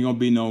 ain't going to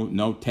be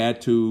no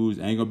tattoos,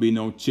 ain't going to be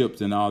no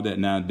chips and all that.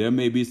 Now, there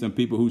may be some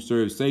people who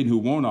serve Satan who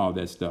want all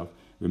that stuff.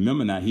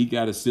 Remember now, he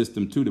got a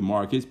system too to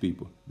mark his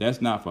people.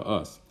 That's not for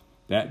us.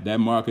 That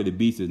mark of the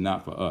beast is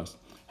not for us.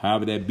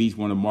 However that beast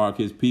want to mark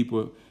his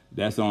people,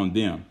 that's on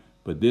them.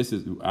 But this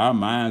is, our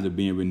minds are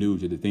being renewed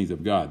to the things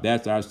of God.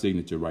 That's our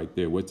signature right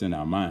there, what's in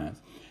our minds.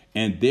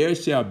 And there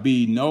shall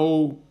be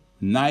no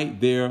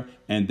night there,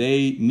 and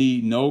they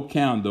need no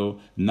candle,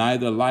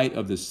 neither light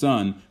of the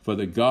sun, for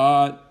the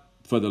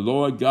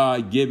Lord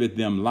God giveth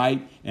them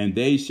light, and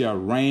they shall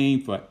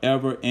reign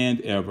forever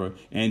and ever.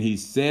 And he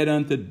said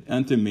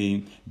unto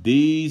me,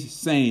 these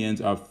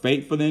sayings are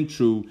faithful and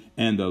true,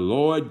 and the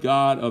Lord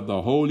God of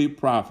the holy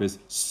prophets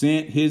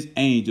sent his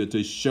angel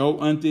to show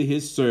unto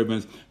his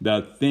servants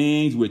the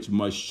things which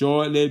must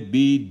shortly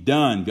be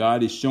done.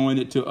 God is showing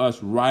it to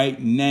us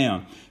right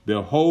now.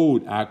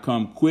 Behold, I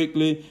come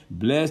quickly.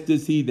 Blessed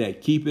is he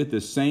that keepeth the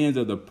sayings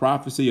of the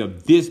prophecy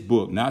of this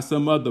book, not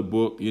some other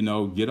book.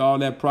 Get all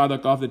that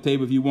product off the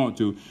table if you want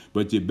to,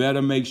 but you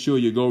better make sure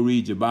you go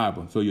read your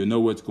Bible so you know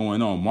what's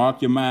going on.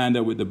 Mark your mind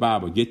up with the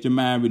Bible. Get your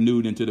mind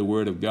renewed into the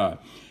word of God.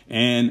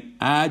 And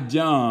I,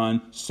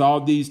 John, saw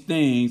these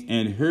things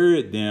and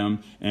heard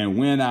them. And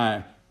when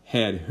I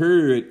had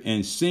heard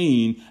and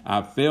seen,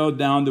 I fell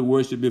down to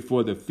worship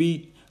before the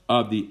feet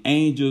of the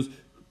angels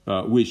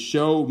which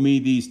showed me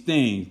these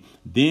things.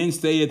 Then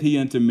saith he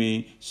unto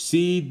me,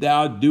 see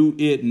thou do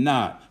it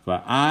not,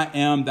 for I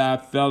am thy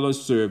fellow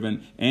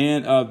servant,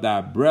 and of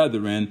thy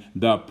brethren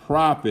the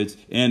prophets,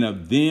 and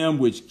of them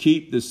which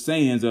keep the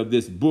sayings of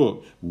this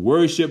book.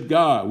 Worship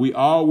God. We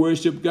all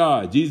worship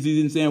God. Jesus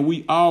isn't saying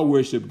we all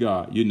worship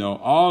God.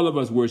 All of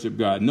us worship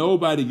God.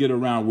 Nobody get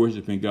around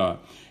worshiping God.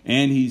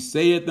 And he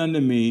saith unto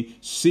me,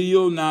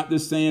 seal not the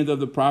sayings of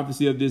the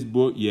prophecy of this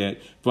book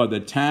yet, for the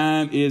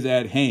time is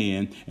at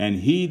hand. And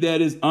he that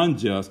is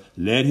unjust,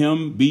 let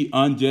him be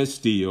unjust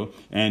still.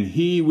 And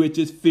he which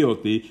is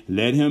filthy,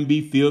 let him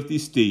be filthy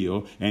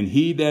still. And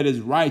he that is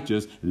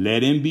righteous,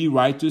 let him be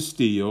righteous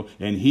still.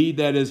 And he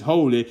that is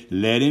holy,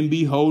 let him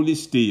be holy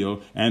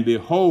still. And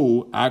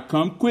behold, I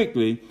come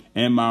quickly,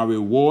 and my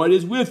reward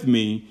is with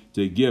me,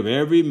 to give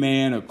every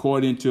man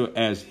according to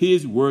as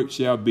his work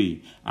shall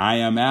be. I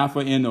am Alpha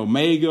and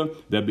Omega,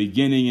 the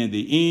beginning and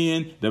the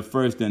end, the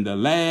first and the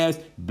last.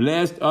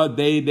 Blessed are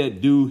they that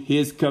do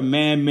his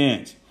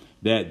commandments,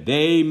 that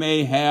they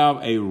may have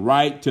a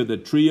right to the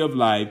tree of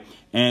life,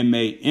 and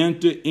may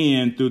enter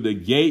in through the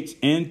gates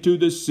into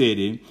the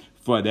city.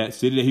 For that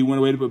city that he went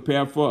away to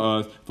prepare for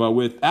us. For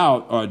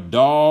without are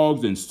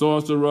dogs and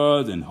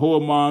sorcerers and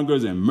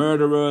whoremongers and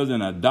murderers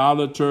and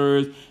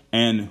idolaters,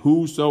 and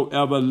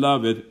whosoever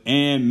loveth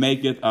and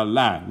maketh a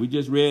lie. We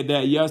just read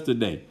that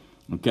yesterday.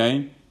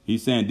 Okay?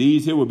 He's saying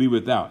these here will be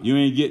without. You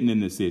ain't getting in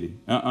the city.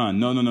 No.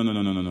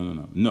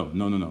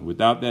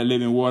 Without that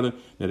living water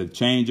that'll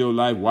change your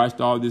life,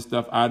 washed all this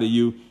stuff out of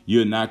you,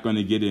 you're not going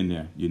to get in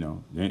there.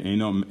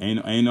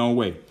 Ain't no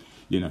way.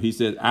 He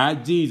says, I,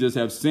 Jesus,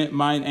 have sent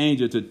mine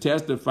angel to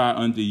testify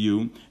unto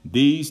you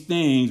these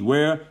things,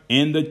 where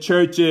in the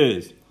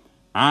churches.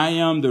 I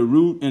am the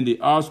root and the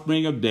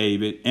offspring of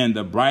David, and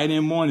the bright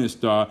and morning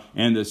star,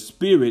 and the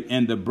Spirit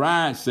and the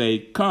bride say,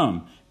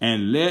 come.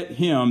 And let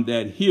him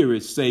that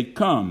heareth say,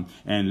 come.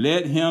 And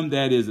let him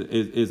that is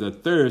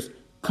athirst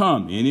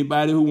Come,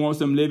 anybody who wants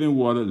some living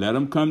water, let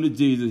them come to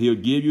Jesus. He'll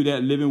give you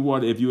that living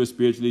water if you are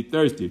spiritually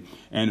thirsty.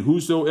 And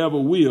whosoever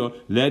will,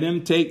 let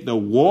him take the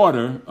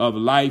water of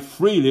life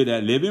freely,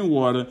 that living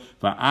water.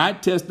 For I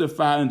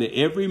testify unto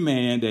every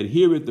man that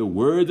heareth the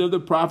words of the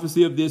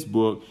prophecy of this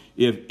book,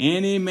 if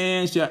any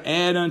man shall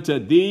add unto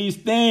these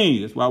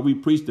things, that's why we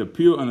preach the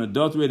pure,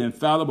 unadulterated,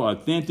 infallible,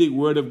 authentic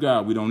word of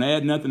God. We don't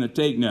add nothing or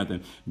take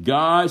nothing.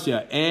 God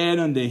shall add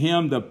unto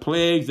him the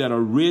plagues that are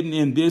written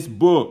in this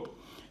book.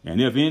 And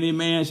if any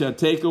man shall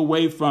take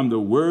away from the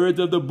words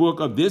of the book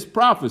of this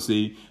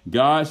prophecy,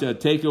 God shall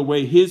take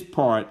away his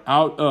part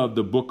out of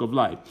the book of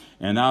life,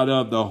 and out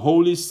of the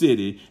holy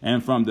city,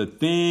 and from the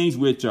things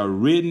which are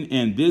written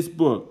in this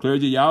book.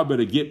 Clergy, y'all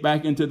better get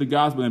back into the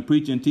gospel and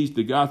preach and teach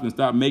the gospel and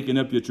stop making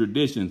up your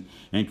traditions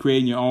and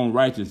creating your own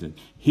righteousness.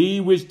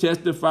 He which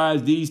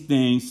testifies these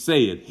things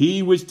saith.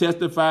 He which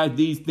testifies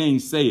these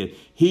things saith.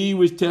 He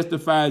which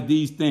testifies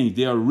these things.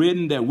 They are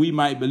written that we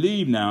might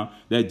believe now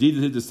that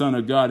Jesus is the Son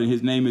of God and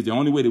his name is the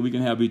only way that we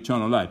can have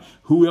eternal life.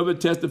 Whoever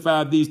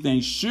testifies these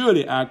things,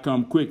 surely I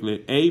come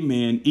quickly.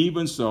 Amen.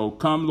 Even so,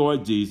 come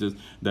Lord Jesus.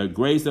 The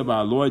grace of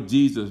our Lord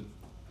Jesus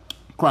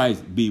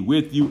Christ be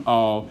with you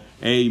all.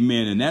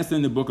 Amen. And that's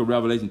in the book of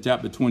Revelation,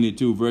 chapter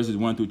 22, verses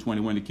 1 through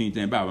 21, the King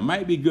James Bible. It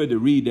might be good to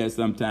read that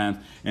sometimes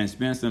and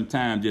spend some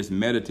time just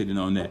meditating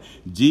on that.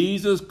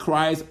 Jesus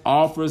Christ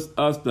offers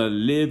us the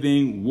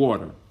living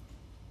water.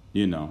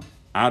 You know,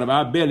 out of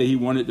our belly, he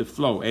wanted to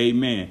flow.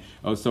 Amen.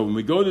 So when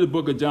we go to the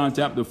book of John,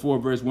 chapter 4,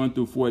 verse 1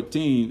 through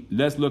 14,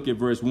 let's look at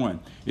verse 1.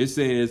 It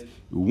says,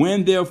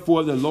 when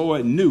therefore the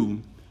Lord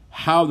knew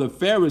how the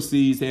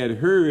Pharisees had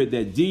heard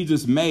that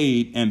Jesus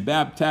made and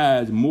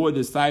baptized more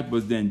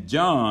disciples than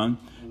John,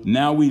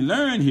 now we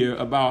learn here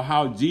about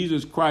how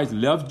Jesus Christ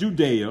left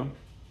Judea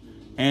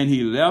and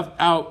he left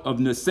out of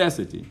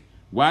necessity.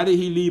 Why did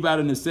he leave out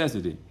of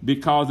necessity?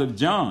 Because of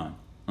John.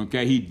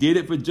 Okay, he did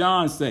it for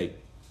John's sake.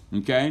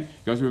 Okay,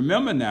 because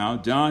remember now,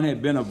 John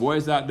had been a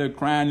voice out there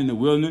crying in the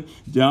wilderness.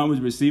 John was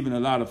receiving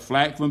a lot of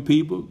flack from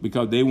people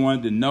because they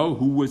wanted to know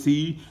who was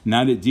he.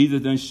 Now that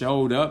Jesus done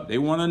showed up, they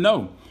want to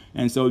know.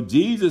 And so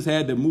Jesus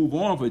had to move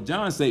on for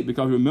John's sake,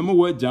 because remember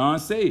what John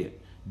said.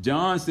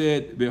 John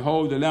said,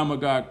 behold, the Lamb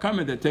of God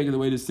cometh that taketh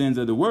away the sins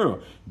of the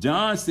world.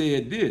 John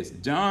said this.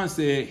 John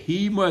said,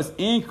 he must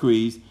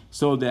increase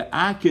so that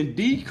I can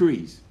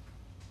decrease.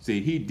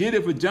 See, he did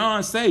it for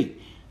John's sake,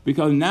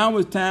 because now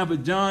it's time for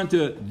John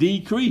to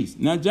decrease.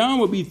 Now, John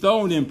would be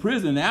thrown in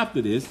prison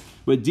after this,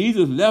 but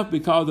Jesus left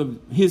because of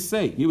his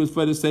sake. It was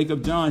for the sake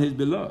of John, his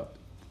beloved.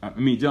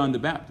 John the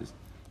Baptist,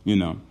 you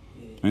know.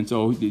 And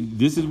so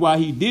this is why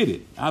he did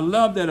it. I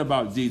love that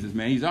about Jesus,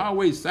 man. He's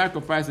always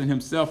sacrificing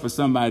himself for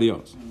somebody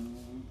else.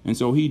 And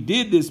so he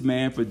did this,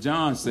 man, for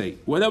John's sake.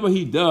 Whatever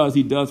he does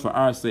for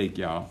our sake,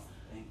 y'all.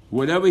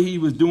 Whatever he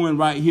was doing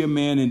right here,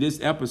 man, in this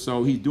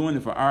episode, he's doing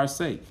it for our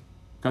sake,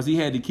 because he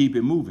had to keep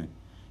it moving.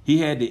 He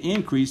had to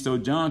increase so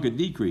John could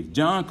decrease.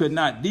 John could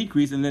not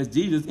decrease unless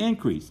Jesus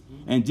increased.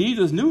 And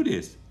Jesus knew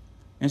this.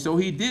 And so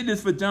he did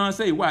this for John's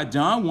sake. Why?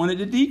 John wanted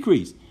to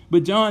decrease.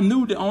 But John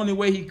knew the only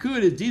way he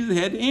could is Jesus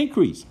had to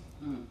increase.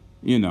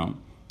 You know.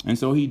 And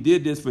so he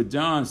did this for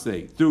John's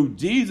sake. Through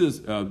Jesus,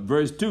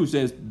 verse 2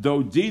 says,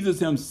 though Jesus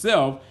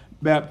himself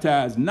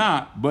baptized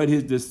not, but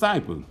his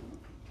disciples.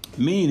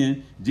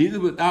 Meaning, Jesus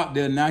was out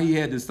there, now he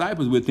had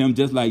disciples with him,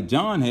 just like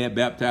John had,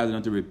 baptizing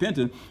unto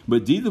repentance.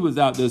 But Jesus was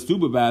out there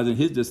supervising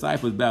his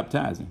disciples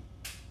baptizing.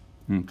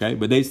 Okay,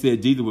 but they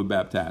said Jesus was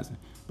baptizing.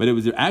 But it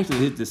was actually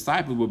his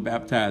disciples were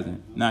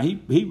baptizing. Now,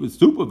 he was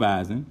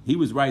supervising. He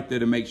was right there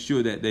to make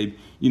sure that they,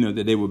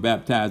 that they were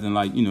baptizing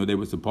like, they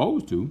were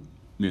supposed to,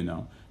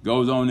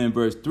 Goes on in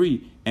verse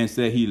 3 and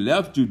said he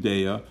left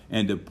Judea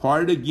and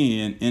departed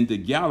again into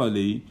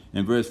Galilee.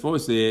 And verse 4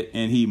 said,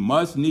 and he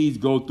must needs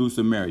go through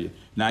Samaria.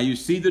 Now you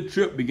see the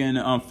trip begin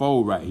to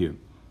unfold right here.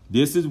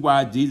 This is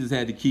why Jesus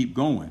had to keep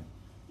going.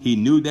 He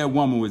knew that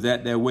woman was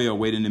at that well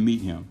waiting to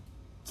meet him.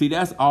 See,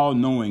 that's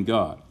all-knowing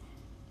God.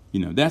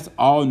 That's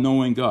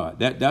all-knowing God.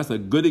 That's a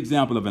good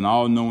example of an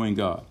all-knowing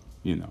God.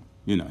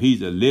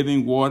 He's a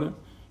living water.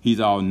 He's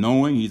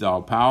all-knowing. He's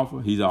all-powerful.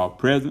 He's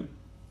all-present.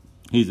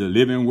 He's a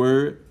living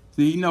word.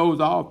 See, he knows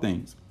all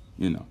things,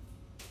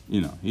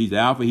 He's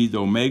Alpha, he's the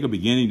Omega,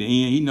 beginning to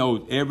end. He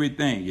knows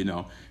everything,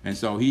 And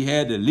so he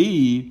had to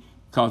leave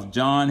because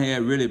John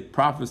had really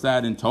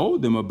prophesied and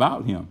told them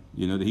about him,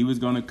 that he was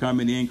going to come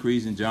and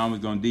increase and John was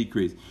going to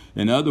decrease.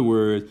 In other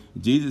words,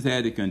 Jesus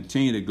had to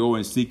continue to go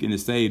and seek and to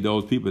save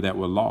those people that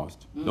were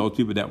lost, those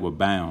people that were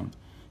bound.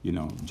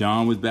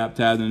 John was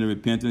baptizing in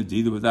repentance.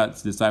 Jesus was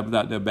out, disciples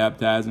out there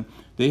baptizing.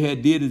 They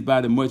had did as by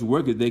the much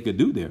work as they could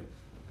do there.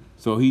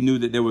 So he knew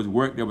that there was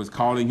work that was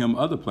calling him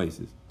other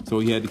places. So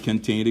he had to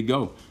continue to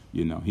go.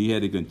 He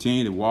had to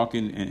continue to walk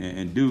in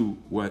and do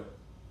what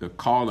the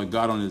call of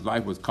God on his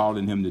life was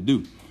calling him to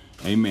do.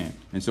 Amen.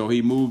 And so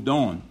he moved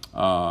on.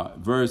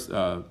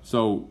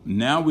 So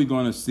now we're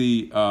going to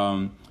see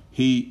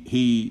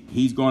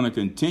he's going to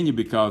continue,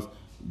 because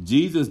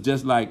Jesus,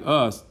 just like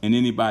us and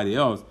anybody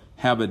else,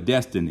 have a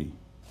destiny.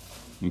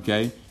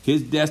 Okay?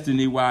 His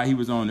destiny while he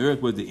was on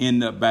earth was to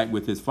end up back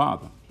with his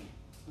Father.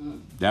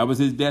 That was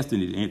his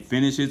destiny, and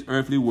finish his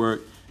earthly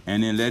work,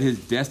 and then let his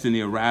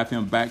destiny arrive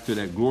him back to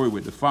that glory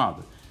with the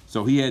Father.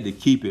 So he had to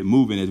keep it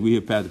moving, as we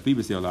hear Pastor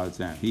people say a lot of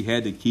times. He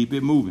had to keep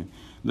it moving.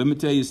 Let me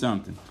tell you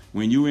something.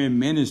 When you're in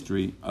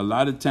ministry, a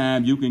lot of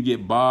times you can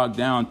get bogged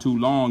down too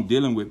long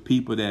dealing with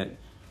people that,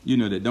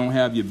 that don't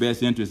have your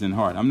best interest in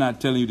heart. I'm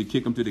not telling you to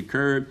kick them to the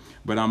curb,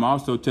 but I'm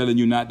also telling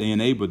you not to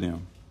enable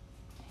them.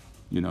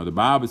 The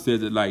Bible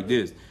says it like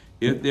this.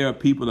 If there are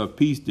people of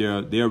peace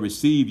there, they'll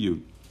receive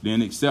you.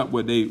 Then accept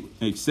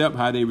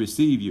how they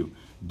receive you.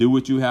 Do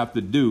what you have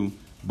to do.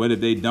 But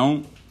if they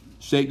don't,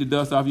 shake the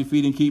dust off your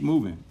feet and keep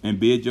moving. And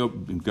bid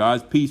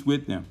God's peace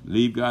with them.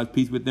 Leave God's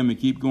peace with them and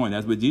keep going.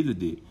 That's what Jesus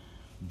did.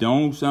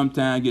 Don't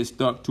sometimes get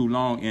stuck too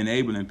long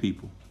enabling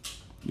people.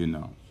 You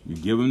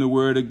give them the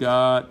word of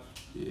God.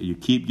 You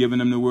keep giving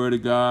them the word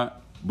of God.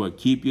 But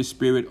keep your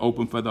spirit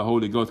open for the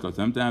Holy Ghost. Because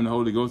sometimes the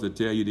Holy Ghost will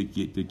tell you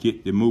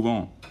to move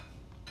on.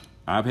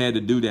 I've had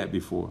to do that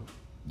before.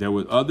 There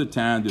was other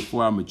times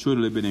before I matured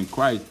a little bit in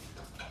Christ,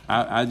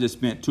 I just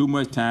spent too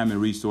much time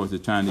and resources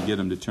trying to get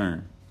them to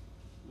turn.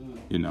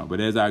 But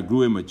as I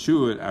grew and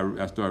matured,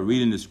 I started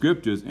reading the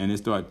scriptures, and it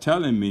started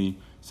telling me,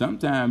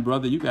 sometimes,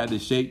 brother, you got to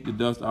shake the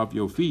dust off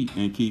your feet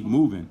and keep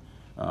moving.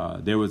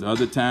 There was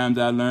other times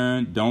I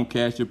learned, don't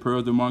cast your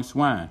pearls among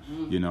swine.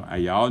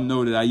 Y'all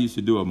know that I used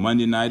to do a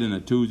Monday night and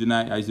a Tuesday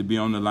night. I used to be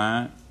on the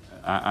line.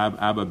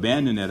 I've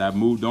abandoned that. I've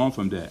moved on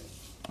from that.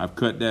 I've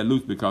cut that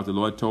loose because the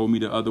Lord told me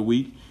the other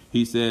week,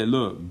 he said,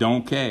 look,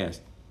 don't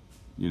cast.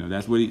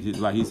 That's what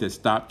he said,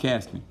 stop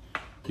casting.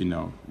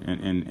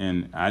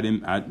 And I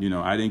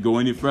didn't go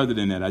any further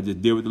than that. I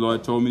just did what the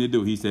Lord told me to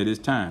do. He said, it's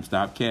time,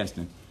 stop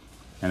casting.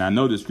 And I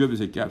know the scripture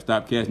said,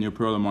 stop casting your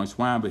pearl among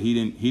swine, but he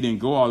didn't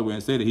go all the way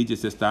and say that. He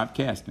just said, stop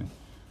casting.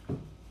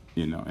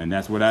 And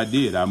that's what I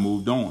did. I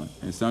moved on.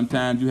 And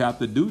sometimes you have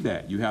to do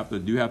that. You have to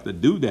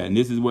do that. And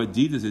this is what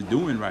Jesus is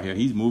doing right here.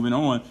 He's moving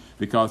on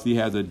because he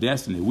has a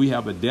destiny. We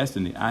have a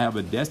destiny. I have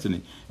a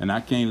destiny. And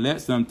I can't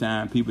let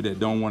sometimes people that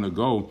don't want to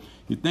go.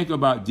 You think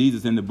about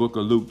Jesus in the book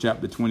of Luke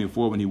chapter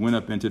 24 when he went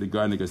up into the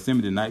Garden of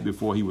Gethsemane the night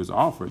before he was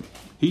offered.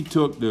 He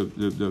took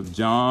the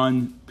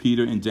John,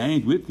 Peter, and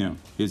James with him,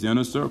 his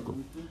inner circle.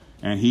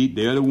 And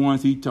they're the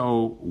ones he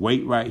told,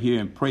 wait right here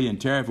and pray and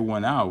tarry for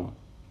 1 hour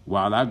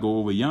while I go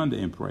over yonder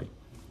and pray.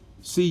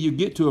 See, you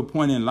get to a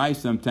point in life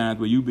sometimes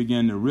where you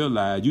begin to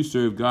realize you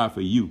serve God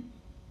for you.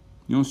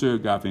 You don't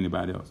serve God for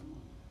anybody else.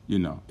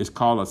 It's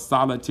called a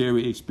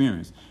solitary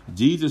experience.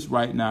 Jesus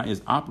right now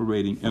is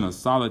operating in a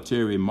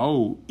solitary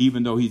mode,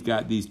 even though he's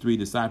got these 3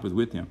 disciples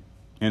with him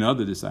and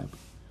other disciples.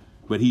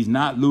 But he's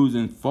not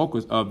losing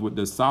focus of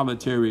the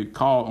solitary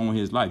call on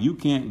his life. You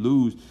can't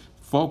lose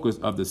focus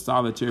of the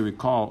solitary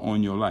call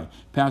on your life.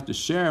 Pastor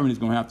Sharon is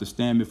going to have to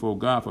stand before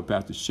God for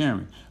Pastor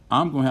Sharon.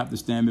 I'm going to have to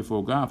stand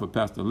before God for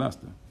Pastor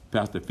Lester.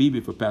 Pastor Phoebe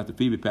for Pastor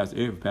Phoebe, Pastor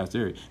Eric for Pastor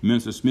Eric,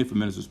 Minister Smith for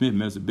Minister Smith,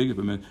 Minister Biggett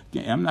for Minister.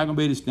 I'm not going to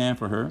be able to stand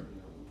for her.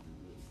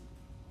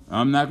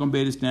 I'm not going to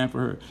be able to stand for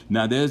her.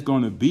 Now, there's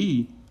going to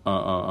be a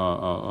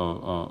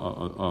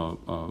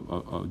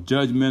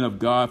judgment of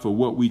God for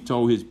what we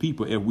told his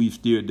people if we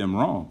steered them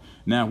wrong.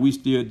 Now, if we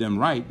steered them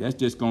right, that's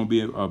just going to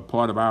be a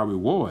part of our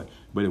reward.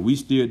 But if we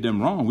steered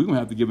them wrong, we're going to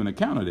have to give an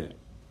account of that.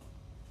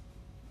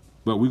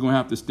 But we're going to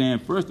have to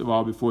stand, first of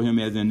all, before him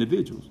as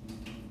individuals.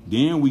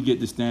 Then we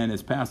get to stand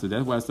as pastors.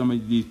 That's why some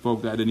of these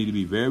folks out there need to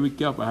be very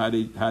careful how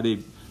they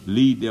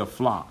lead their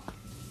flock.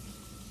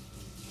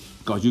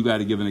 Because you got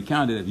to give an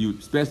account of that,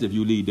 especially if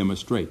you lead them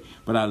astray.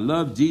 But I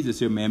love Jesus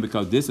here, man,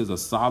 because this is a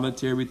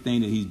solitary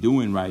thing that he's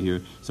doing right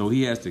here. So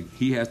he has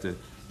to,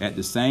 at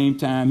the same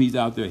time he's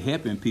out there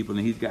helping people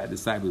and he's got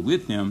disciples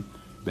with him,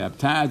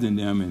 baptizing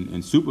them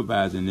and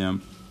supervising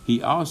them,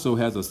 he also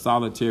has a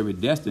solitary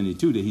destiny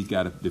too that he's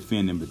got to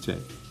defend and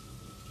protect.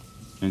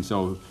 And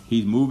so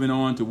he's moving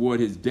on toward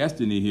his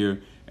destiny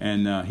here,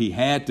 and he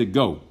had to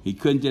go. He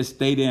couldn't just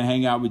stay there and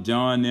hang out with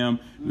John and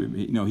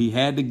them. He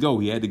had to go.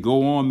 He had to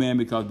go on, man,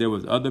 because there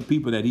was other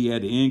people that he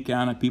had to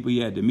encounter, people he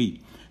had to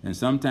meet. And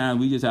sometimes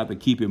we just have to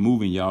keep it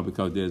moving, y'all,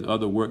 because there's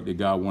other work that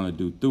God want to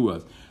do through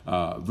us.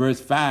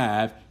 Verse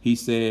 5, he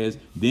says,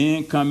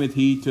 then cometh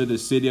he to the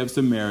city of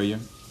Samaria.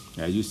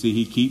 As you see,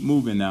 he keep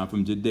moving now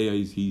from Judea.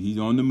 He's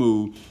on the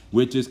move,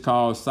 which is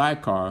called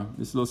Sychar.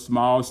 This little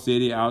small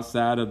city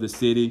outside of the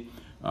city,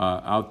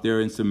 out there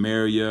in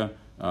Samaria.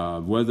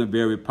 Wasn't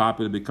very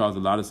popular because a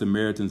lot of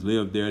Samaritans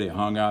lived there. They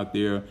hung out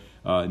there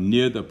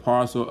near the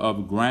parcel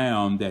of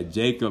ground that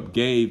Jacob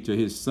gave to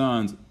his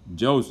sons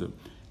Joseph.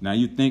 Now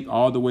you think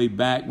all the way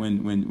back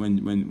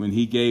when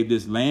he gave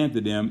this land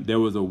to them, there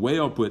was a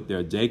well put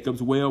there.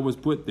 Jacob's well was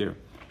put there.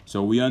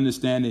 So we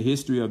understand the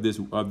history of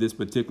this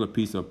particular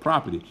piece of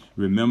property.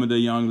 Remember the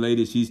young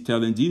lady, she's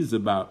telling Jesus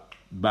about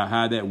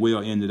how that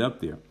well ended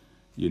up there.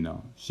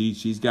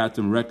 She's got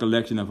some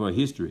recollection of her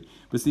history.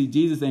 But see,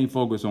 Jesus ain't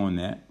focused on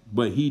that.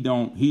 But he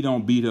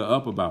don't beat her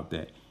up about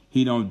that.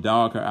 He don't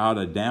dog her out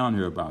or down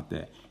her about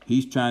that.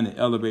 He's trying to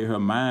elevate her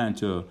mind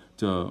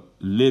to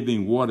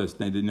living water.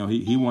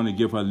 He want to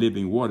give her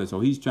living water. So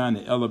he's trying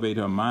to elevate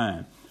her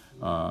mind.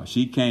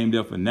 She came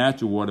there for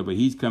natural water, but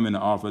he's coming to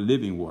offer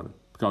living water.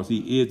 because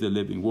he is the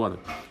living water.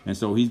 And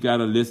so he's got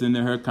to listen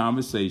to her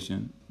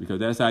conversation,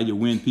 because that's how you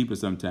win people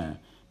sometimes.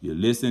 You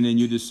listen and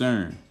you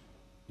discern,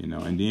 and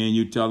then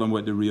you tell them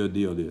what the real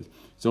deal is.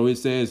 So it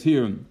says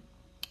here,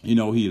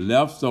 he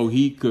left so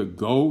he could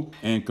go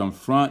and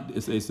confront,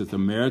 it's a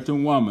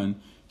Samaritan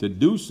woman. To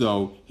do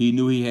so, he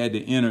knew he had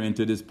to enter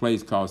into this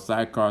place called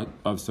Sychar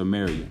of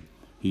Samaria.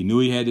 He knew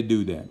he had to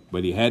do that,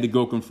 but he had to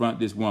go confront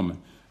this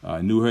woman.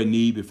 Knew her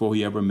need before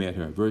he ever met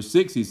her. Verse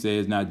 6, he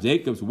says, now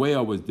Jacob's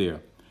well was there.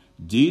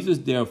 Jesus,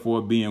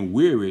 therefore, being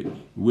wearied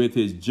with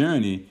his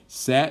journey,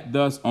 sat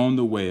thus on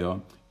the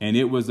well, and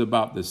it was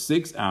about the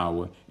 6th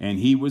hour, and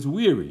he was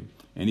weary.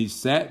 And he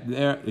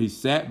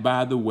sat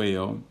by the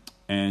well.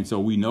 And so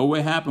we know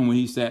what happened when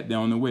he sat there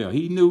on the well.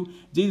 He knew,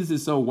 Jesus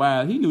is so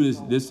wise, he knew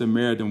this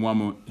Samaritan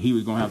woman, he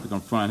was going to have to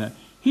confront her.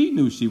 He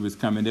knew she was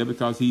coming there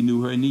because he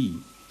knew her need.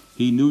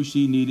 He knew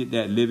she needed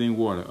that living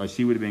water, or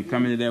she would have been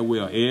coming to that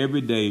well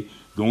every day,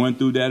 going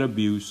through that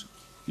abuse,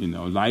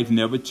 life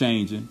never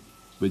changing.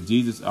 But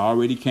Jesus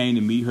already came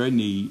to meet her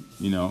need.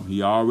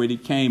 He already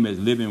came as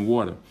living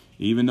water,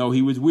 even though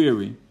he was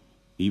weary,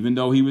 even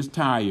though he was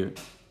tired,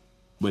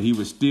 but he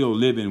was still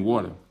living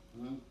water,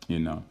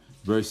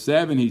 Verse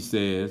 7, he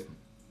says,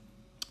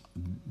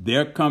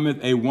 there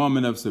cometh a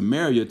woman of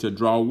Samaria to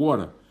draw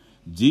water.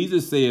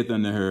 Jesus saith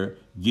unto her,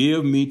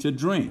 give me to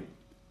drink.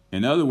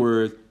 In other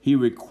words, he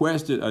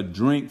requested a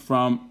drink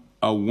from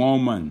a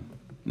woman.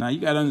 Now, you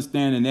got to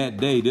understand, in that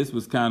day, this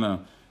was kind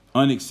of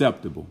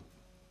unacceptable.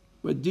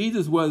 But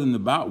Jesus wasn't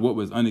about what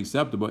was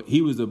unacceptable.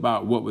 He was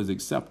about what was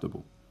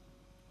acceptable,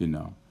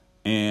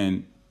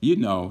 And,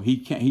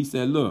 he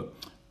said, look,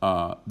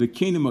 the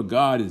kingdom of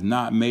God is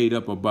not made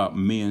up about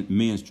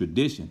men's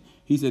tradition.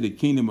 He said the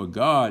kingdom of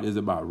God is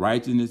about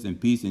righteousness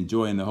and peace and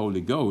joy in the Holy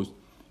Ghost.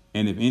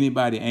 And if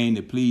anybody aimed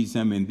to please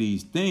him in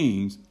these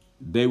things,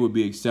 they will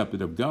be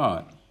accepted of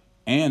God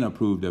and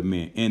approved of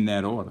men, in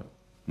that order.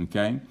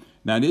 Okay.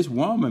 Now this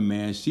woman,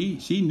 man,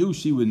 she knew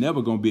she was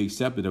never going to be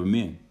accepted of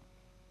men.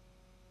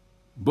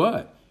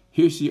 But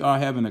here she are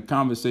having a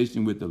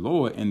conversation with the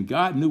Lord, and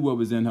God knew what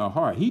was in her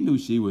heart. He knew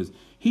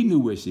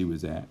where she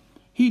was at.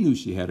 He knew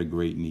she had a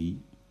great need,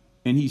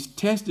 and he's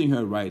testing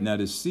her right now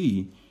to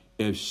see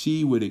if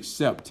she would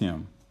accept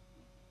him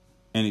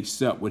and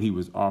accept what he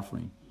was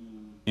offering.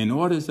 In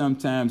order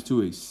sometimes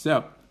to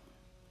accept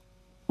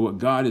what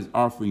God is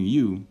offering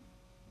you,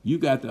 you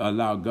got to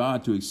allow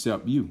God to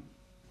accept you.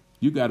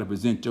 You got to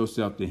present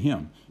yourself to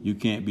him. You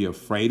can't be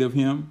afraid of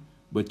him,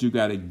 but you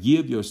got to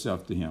give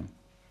yourself to him.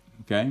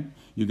 Okay?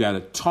 You got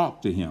to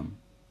talk to him,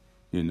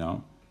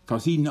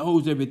 because he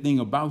knows everything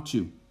about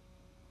you.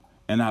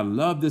 And I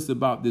love this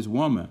about this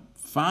woman.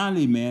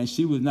 Finally, man,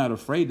 she was not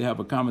afraid to have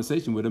a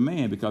conversation with a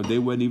man, because they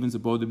wasn't even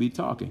supposed to be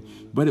talking.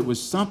 But it was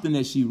something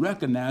that she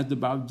recognized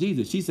about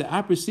Jesus. She said,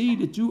 I perceive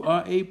that you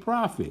are a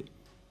prophet.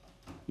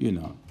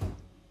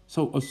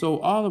 So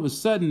all of a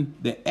sudden,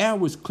 the air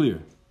was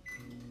clear.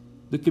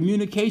 The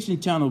communication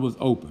channel was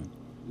open.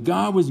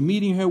 God was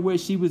meeting her where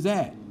she was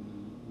at.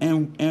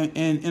 And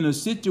in a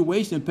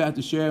situation,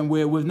 Pastor Sharon,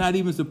 where it was not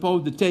even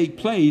supposed to take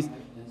place,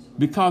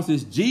 because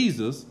it's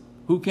Jesus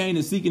who came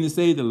to seek and to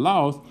save the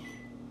lost,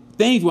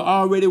 things were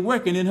already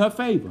working in her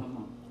favor.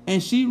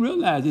 And she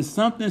realized there's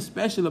something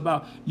special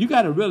about, you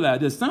got to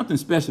realize there's something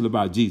special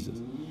about Jesus.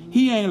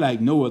 He ain't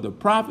like no other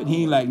prophet.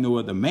 He ain't like no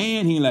other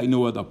man. He ain't like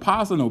no other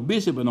apostle, no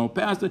bishop, or no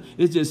pastor.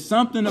 It's just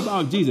something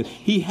about Jesus.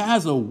 He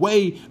has a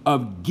way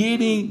of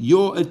getting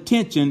your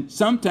attention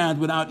sometimes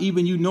without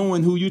even you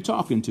knowing who you're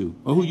talking to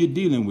or who you're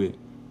dealing with,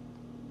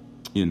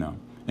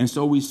 And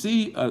so we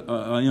see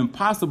an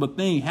impossible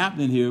thing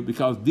happening here,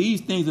 because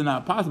these things are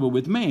not possible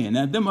with man.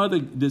 Now, if them other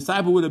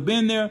disciples would have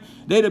been there,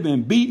 they'd have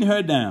been beating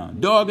her down,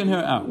 dogging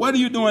her out. What are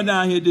you doing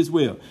down here at this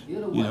well?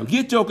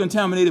 Get your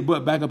contaminated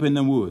butt back up in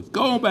them woods.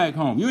 Go back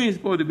home. You ain't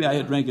supposed to be out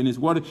here drinking this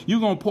water.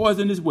 You're going to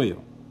poison this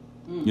well,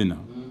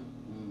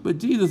 But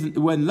Jesus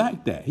wasn't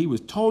like that. He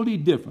was totally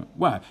different.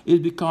 Why?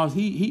 It's because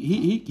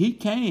he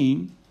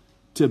came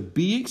to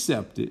be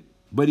accepted,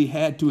 but he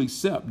had to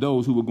accept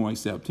those who were going to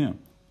accept him.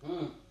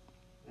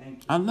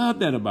 I love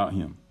that about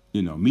him,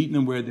 meeting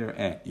them where they're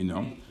at,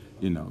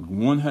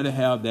 want her to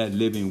have that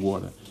living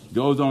water.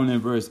 Goes on in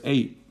verse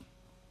 8,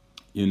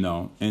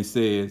 and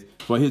says,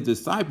 for his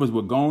disciples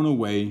were gone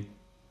away.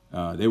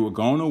 They were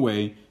gone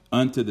away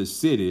unto the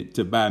city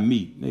to buy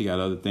meat. They got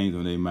other things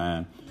on their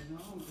mind.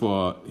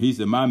 For he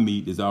said, my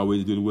meat is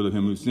always to do the will of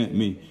him who sent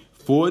me.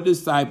 4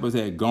 disciples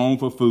had gone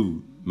for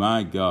food.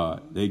 My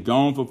God, they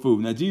gone for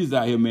food. Now Jesus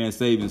out here, man,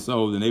 saving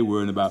souls, and they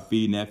worrying about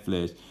feeding that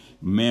flesh.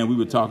 Man, we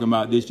were talking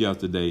about this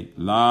yesterday.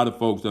 A lot of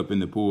folks up in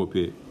the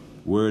pulpit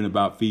worrying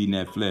about feeding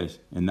that flesh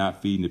and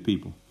not feeding the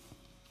people.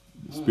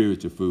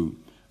 Spiritual food.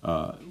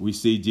 We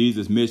see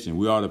Jesus' mission.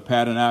 We ought to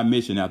pattern our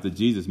mission after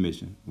Jesus'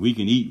 mission. We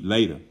can eat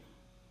later,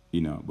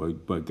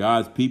 but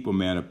God's people,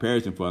 man, are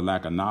perishing for a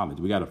lack of knowledge.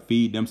 We got to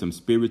feed them some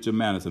spiritual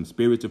manna, some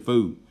spiritual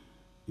food,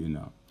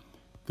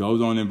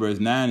 Goes on in verse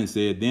 9 and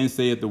said, then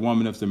saith the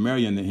woman of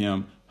Samaria unto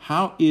him,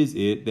 how is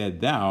it that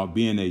thou,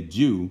 being a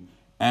Jew,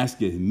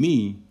 askest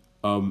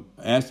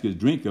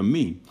drink of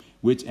me,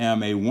 which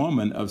am a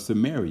woman of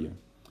Samaria.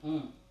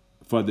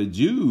 For the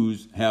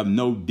Jews have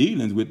no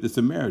dealings with the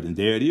Samaritans.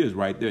 There it is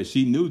right there.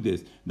 She knew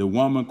this. The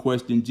woman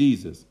questioned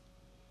Jesus.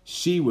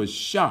 She was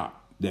shocked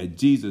that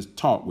Jesus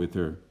talked with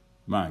her.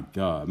 My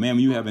God, man,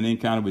 when you have an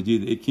encounter with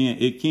Jesus,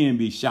 it can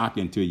be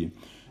shocking to you.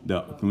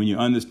 When you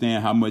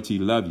understand how much he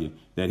loved you,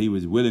 that he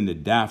was willing to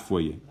die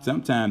for you.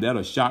 Sometimes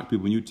that'll shock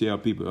people when you tell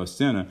people, a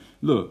sinner,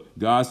 look,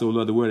 God so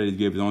loved the world that he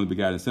gave his only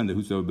begotten Son, that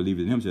whosoever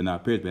believes in him shall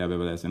not perish but have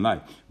everlasting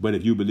life. But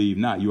if you believe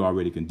not, you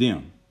already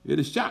condemned.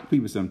 It'll shock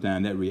people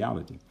sometimes, that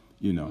reality.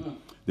 You know,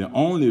 the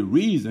only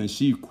reason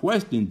she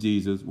questioned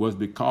Jesus was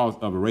because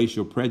of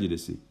racial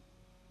prejudice.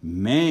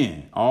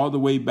 Man, all the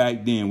way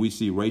back then, we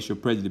see racial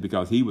prejudice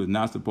because he was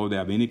not supposed to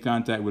have any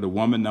contact with a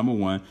woman, number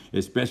one,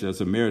 especially a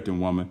Samaritan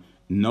woman.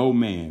 No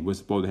man was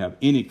supposed to have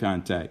any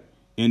contact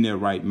in their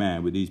right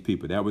mind with these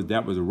people. That was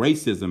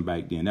racism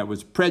back then. That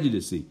was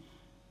prejudice.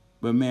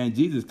 But man,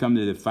 Jesus come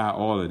to defy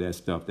all of that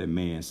stuff that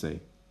man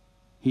say.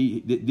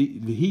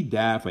 He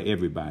died for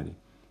everybody.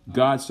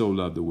 God so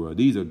loved the world.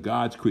 These are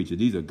God's creatures.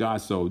 These are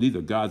God's souls. These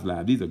are God's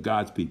lives. These are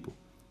God's people,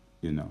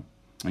 you know.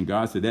 And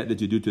God said,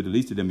 that you do to the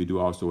least of them, you do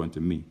also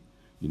unto me.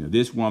 You know,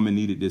 this woman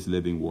needed this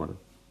living water.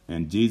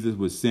 And Jesus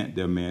was sent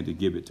there, man, to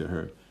give it to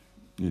her.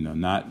 You know,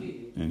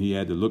 and he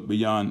had to look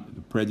beyond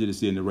the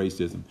prejudice and the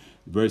racism.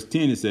 Verse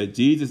 10, it said,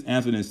 Jesus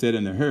answered and said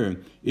unto her,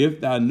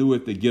 if thou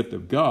knewest the gift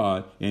of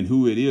God, and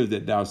who it is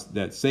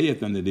that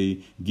saith unto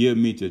thee, give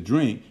me to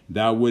drink,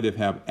 thou wouldst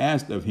have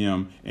asked of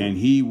him, and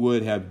he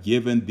would have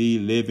given thee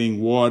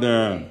living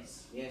water.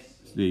 Yes.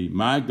 See,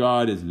 my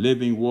God is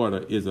living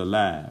water, is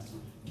alive.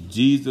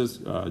 Jesus,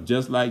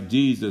 just like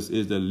Jesus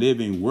is the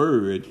living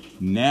word,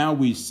 now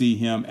we see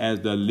him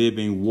as the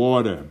living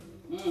water.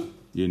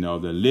 You know,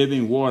 the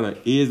living water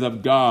is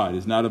of God.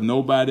 It's not of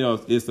nobody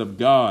else. It's of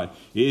God.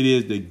 It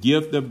is the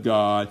gift of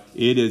God.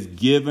 It is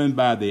given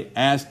by the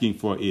asking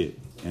for it.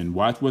 And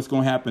watch what's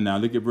going to happen now.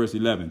 Look at verse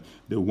 11.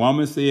 The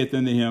woman saith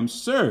unto him,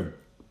 Sir,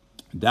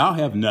 thou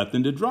have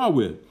nothing to draw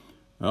with.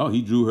 Oh,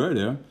 he drew her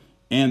there.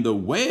 And the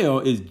well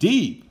is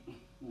deep.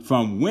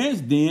 From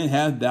whence then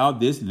hast thou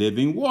this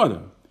living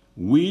water?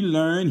 We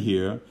learn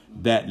here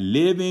that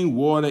living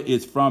water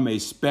is from a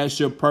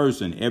special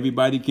person.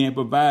 Everybody can't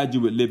provide you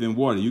with living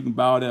water. You can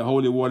buy all that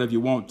holy water if you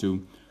want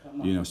to,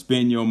 you know,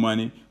 spend your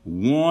money.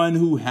 One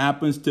who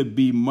happens to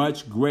be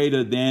much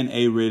greater than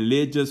a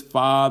religious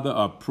father,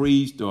 a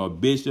priest, or a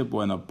bishop,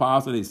 or an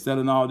apostle. They're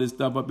selling all this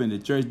stuff up in the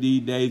church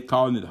these days,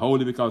 calling it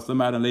holy because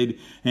somebody laid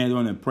hands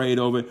on it and prayed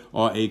over it,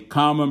 or a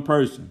common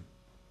person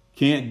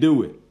can't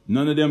do it.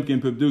 None of them can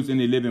produce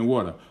any living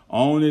water.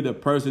 Only the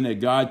person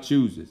that God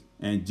chooses.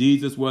 And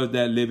Jesus was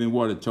that living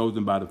water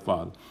chosen by the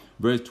Father.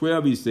 Verse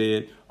 12, he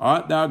said,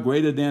 art thou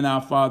greater than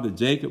our father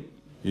Jacob?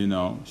 You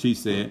know, she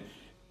said,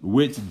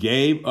 which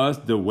gave us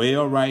the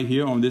well right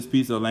here on this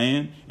piece of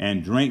land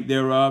and drank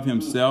thereof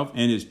himself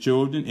and his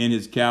children and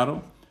his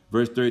cattle.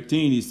 Verse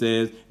 13, he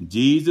says,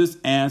 Jesus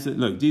answered.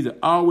 Look, Jesus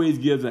always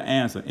gives an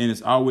answer, and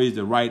it's always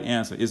the right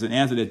answer. It's an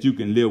answer that you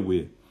can live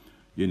with.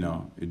 You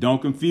know, it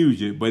don't confuse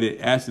you, but it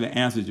actually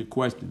answers your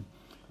question.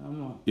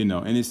 You know,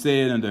 and it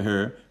said unto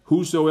her,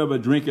 whosoever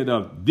drinketh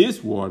of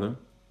this water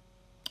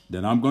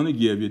that I'm going to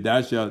give you,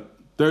 thou shalt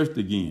thirst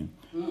again.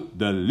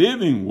 The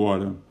living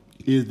water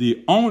is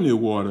the only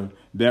water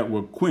that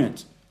will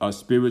quench a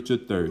spiritual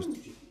thirst.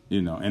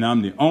 You know, and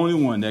I'm the only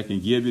one that can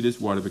give you this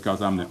water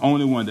because I'm the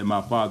only one that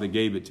my Father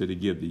gave it to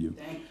give to you.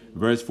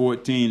 Verse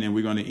 14, and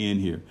we're going to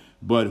end here.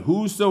 But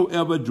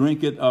whosoever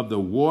drinketh of the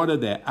water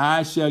that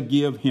I shall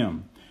give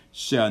him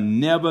shall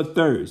never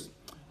thirst,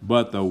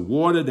 but the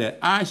water that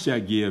I shall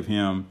give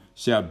him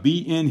shall be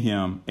in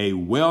him a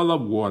well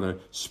of water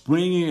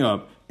springing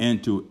up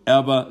into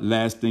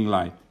everlasting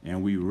life.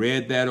 And we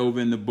read that over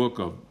in the book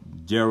of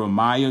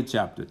Jeremiah,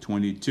 chapter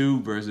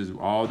 22, verses,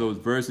 all those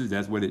verses.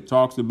 That's what it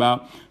talks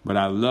about. But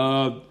I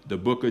love the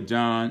book of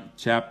John,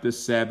 chapter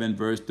 7,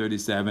 verse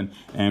 37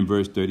 and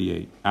verse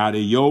 38. Out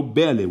of your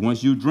belly,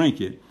 once you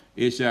drink it,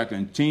 it shall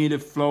continue to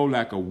flow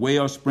like a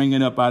well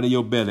springing up out of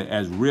your belly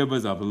as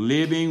rivers of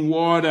living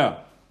water.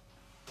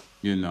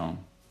 You know,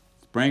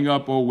 spring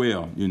up, O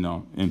well, you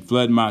know, and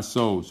flood my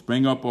soul.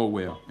 Spring up, O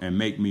well, and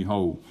make me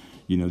whole.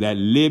 You know, that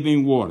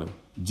living water,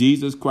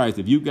 Jesus Christ.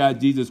 If you got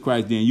Jesus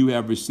Christ, then you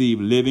have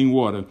received living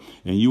water,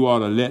 and you ought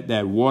to let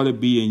that water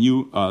be in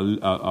you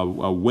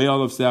a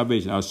well of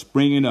salvation, a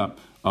springing up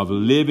of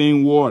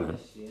living water,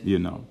 you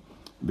know,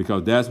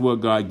 because that's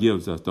what God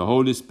gives us. The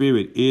Holy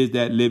Spirit is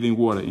that living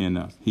water in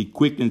us. He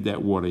quickens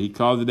that water. He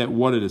causes that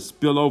water to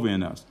spill over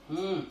in us,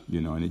 you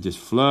know, and it just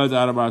floods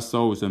out of our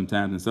souls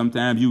sometimes. And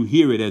sometimes you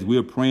hear it as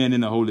we're praying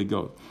in the Holy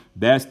Ghost.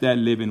 That's that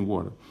living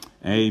water.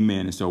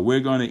 Amen. And so we're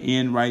going to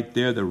end right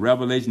there. The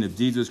revelation of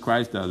Jesus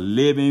Christ, the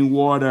living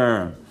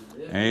water.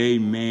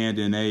 Amen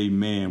and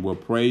amen. Well,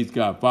 praise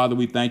God. Father,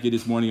 we thank you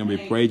this morning, and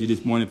we praise you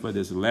this morning for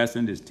this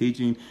lesson, this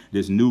teaching,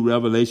 this new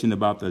revelation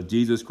about the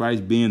Jesus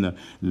Christ being the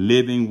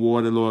living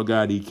water, Lord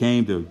God. He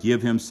came to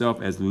give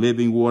himself as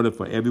living water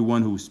for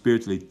everyone who's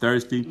spiritually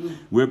thirsty.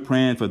 We're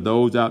praying for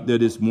those out there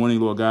this morning,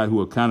 Lord God, who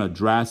are kind of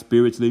dry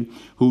spiritually,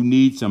 who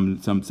need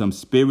some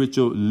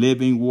spiritual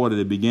living water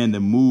to begin to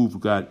move,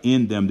 God,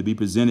 in them, to be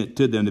presented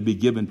to them, to be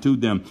given to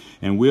them.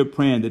 And we're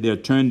praying that they'll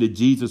turn to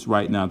Jesus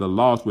right now. The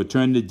lost will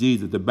turn to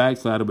Jesus. The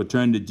backslider will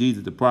turn to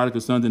Jesus. The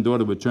prodigal sons and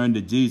daughters will turn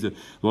to Jesus.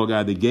 Lord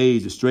God, the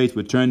gays, the straights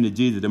will turn to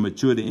Jesus. The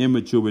mature, the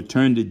immature will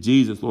turn to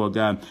Jesus, Lord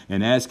God,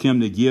 and ask him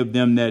to give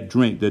them that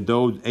drink. That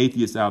those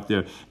atheists out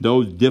there,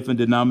 those different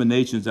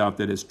denominations out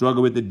there that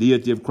struggle with the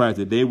deity of Christ,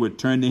 that they would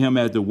turn to him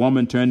as the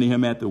woman turned to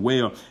him at the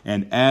well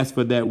and ask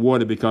for that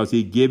water, because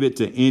he give it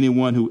to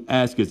anyone who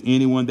asks.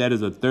 Anyone that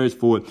is athirst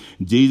for it,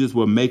 Jesus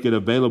will make it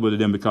available to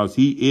them, because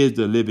he is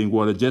the living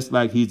water, just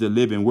like he's the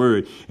living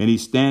word. And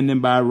he's standing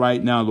by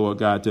right now, Lord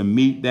God, to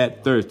meet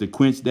that thirst, to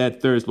quench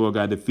that thirst, Lord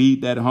God, to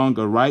feed that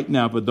hunger right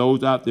now for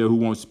those out there who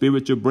want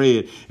spiritual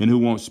bread and who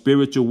want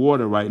spiritual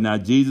water right now.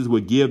 Jesus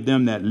will give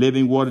them that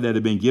living water that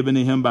has been given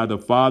to him by the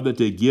Father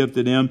to give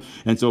to them.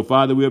 And so,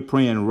 Father, we're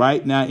praying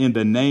right now in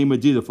the name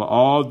of Jesus for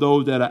all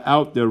those that are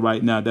out there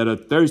right now, that are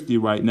thirsty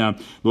right now,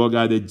 Lord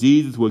God, that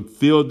Jesus will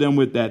fill them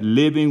with that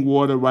living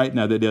water right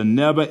now, that they'll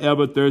never,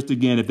 ever thirst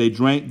again if they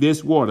drank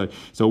this water.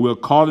 So we're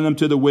calling them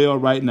to the well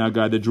right now,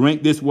 God, to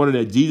drink this water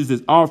that Jesus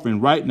is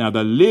offering right now,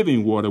 the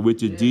living water,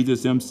 which is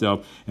Jesus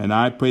himself. And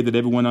I pray that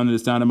everyone under the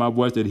sound of my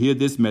voice that hear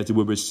this message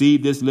will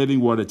receive this living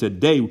water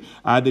today.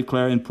 I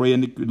declare and pray,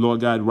 in the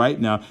Lord God, right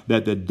now,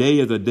 that the day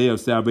is a day of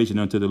salvation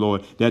unto the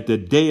Lord, that the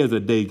day is a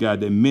day,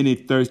 God, that many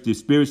thirsty,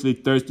 spiritually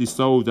thirsty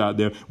souls out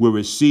there will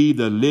receive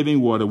the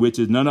living water, which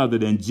is none other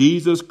than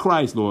Jesus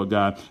Christ, Lord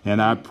God.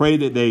 And I pray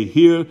that they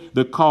hear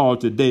the call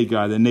today,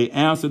 God, and they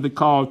answer the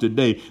call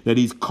today, that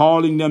he's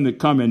calling them to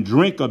come and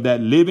drink of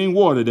that living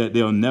water, that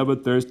they'll never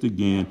thirst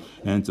again.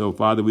 And so,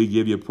 Father, we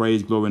give you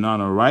praise, glory, and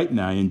honor right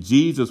now. In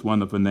Jesus'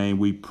 wonderful name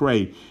we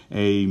pray.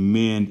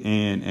 Amen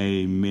and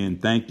amen.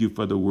 Thank you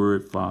for the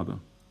word, Father.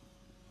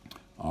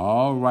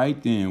 All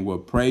right then. Well,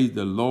 praise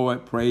the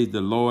Lord. Praise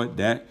the Lord.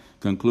 That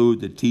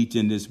concludes the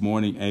teaching this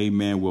morning.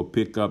 Amen. We'll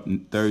pick up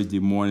Thursday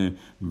morning,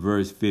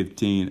 verse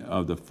 15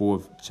 of the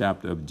 4th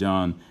chapter of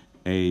John.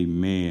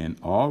 Amen.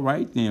 All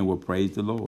right then. Well, praise the Lord.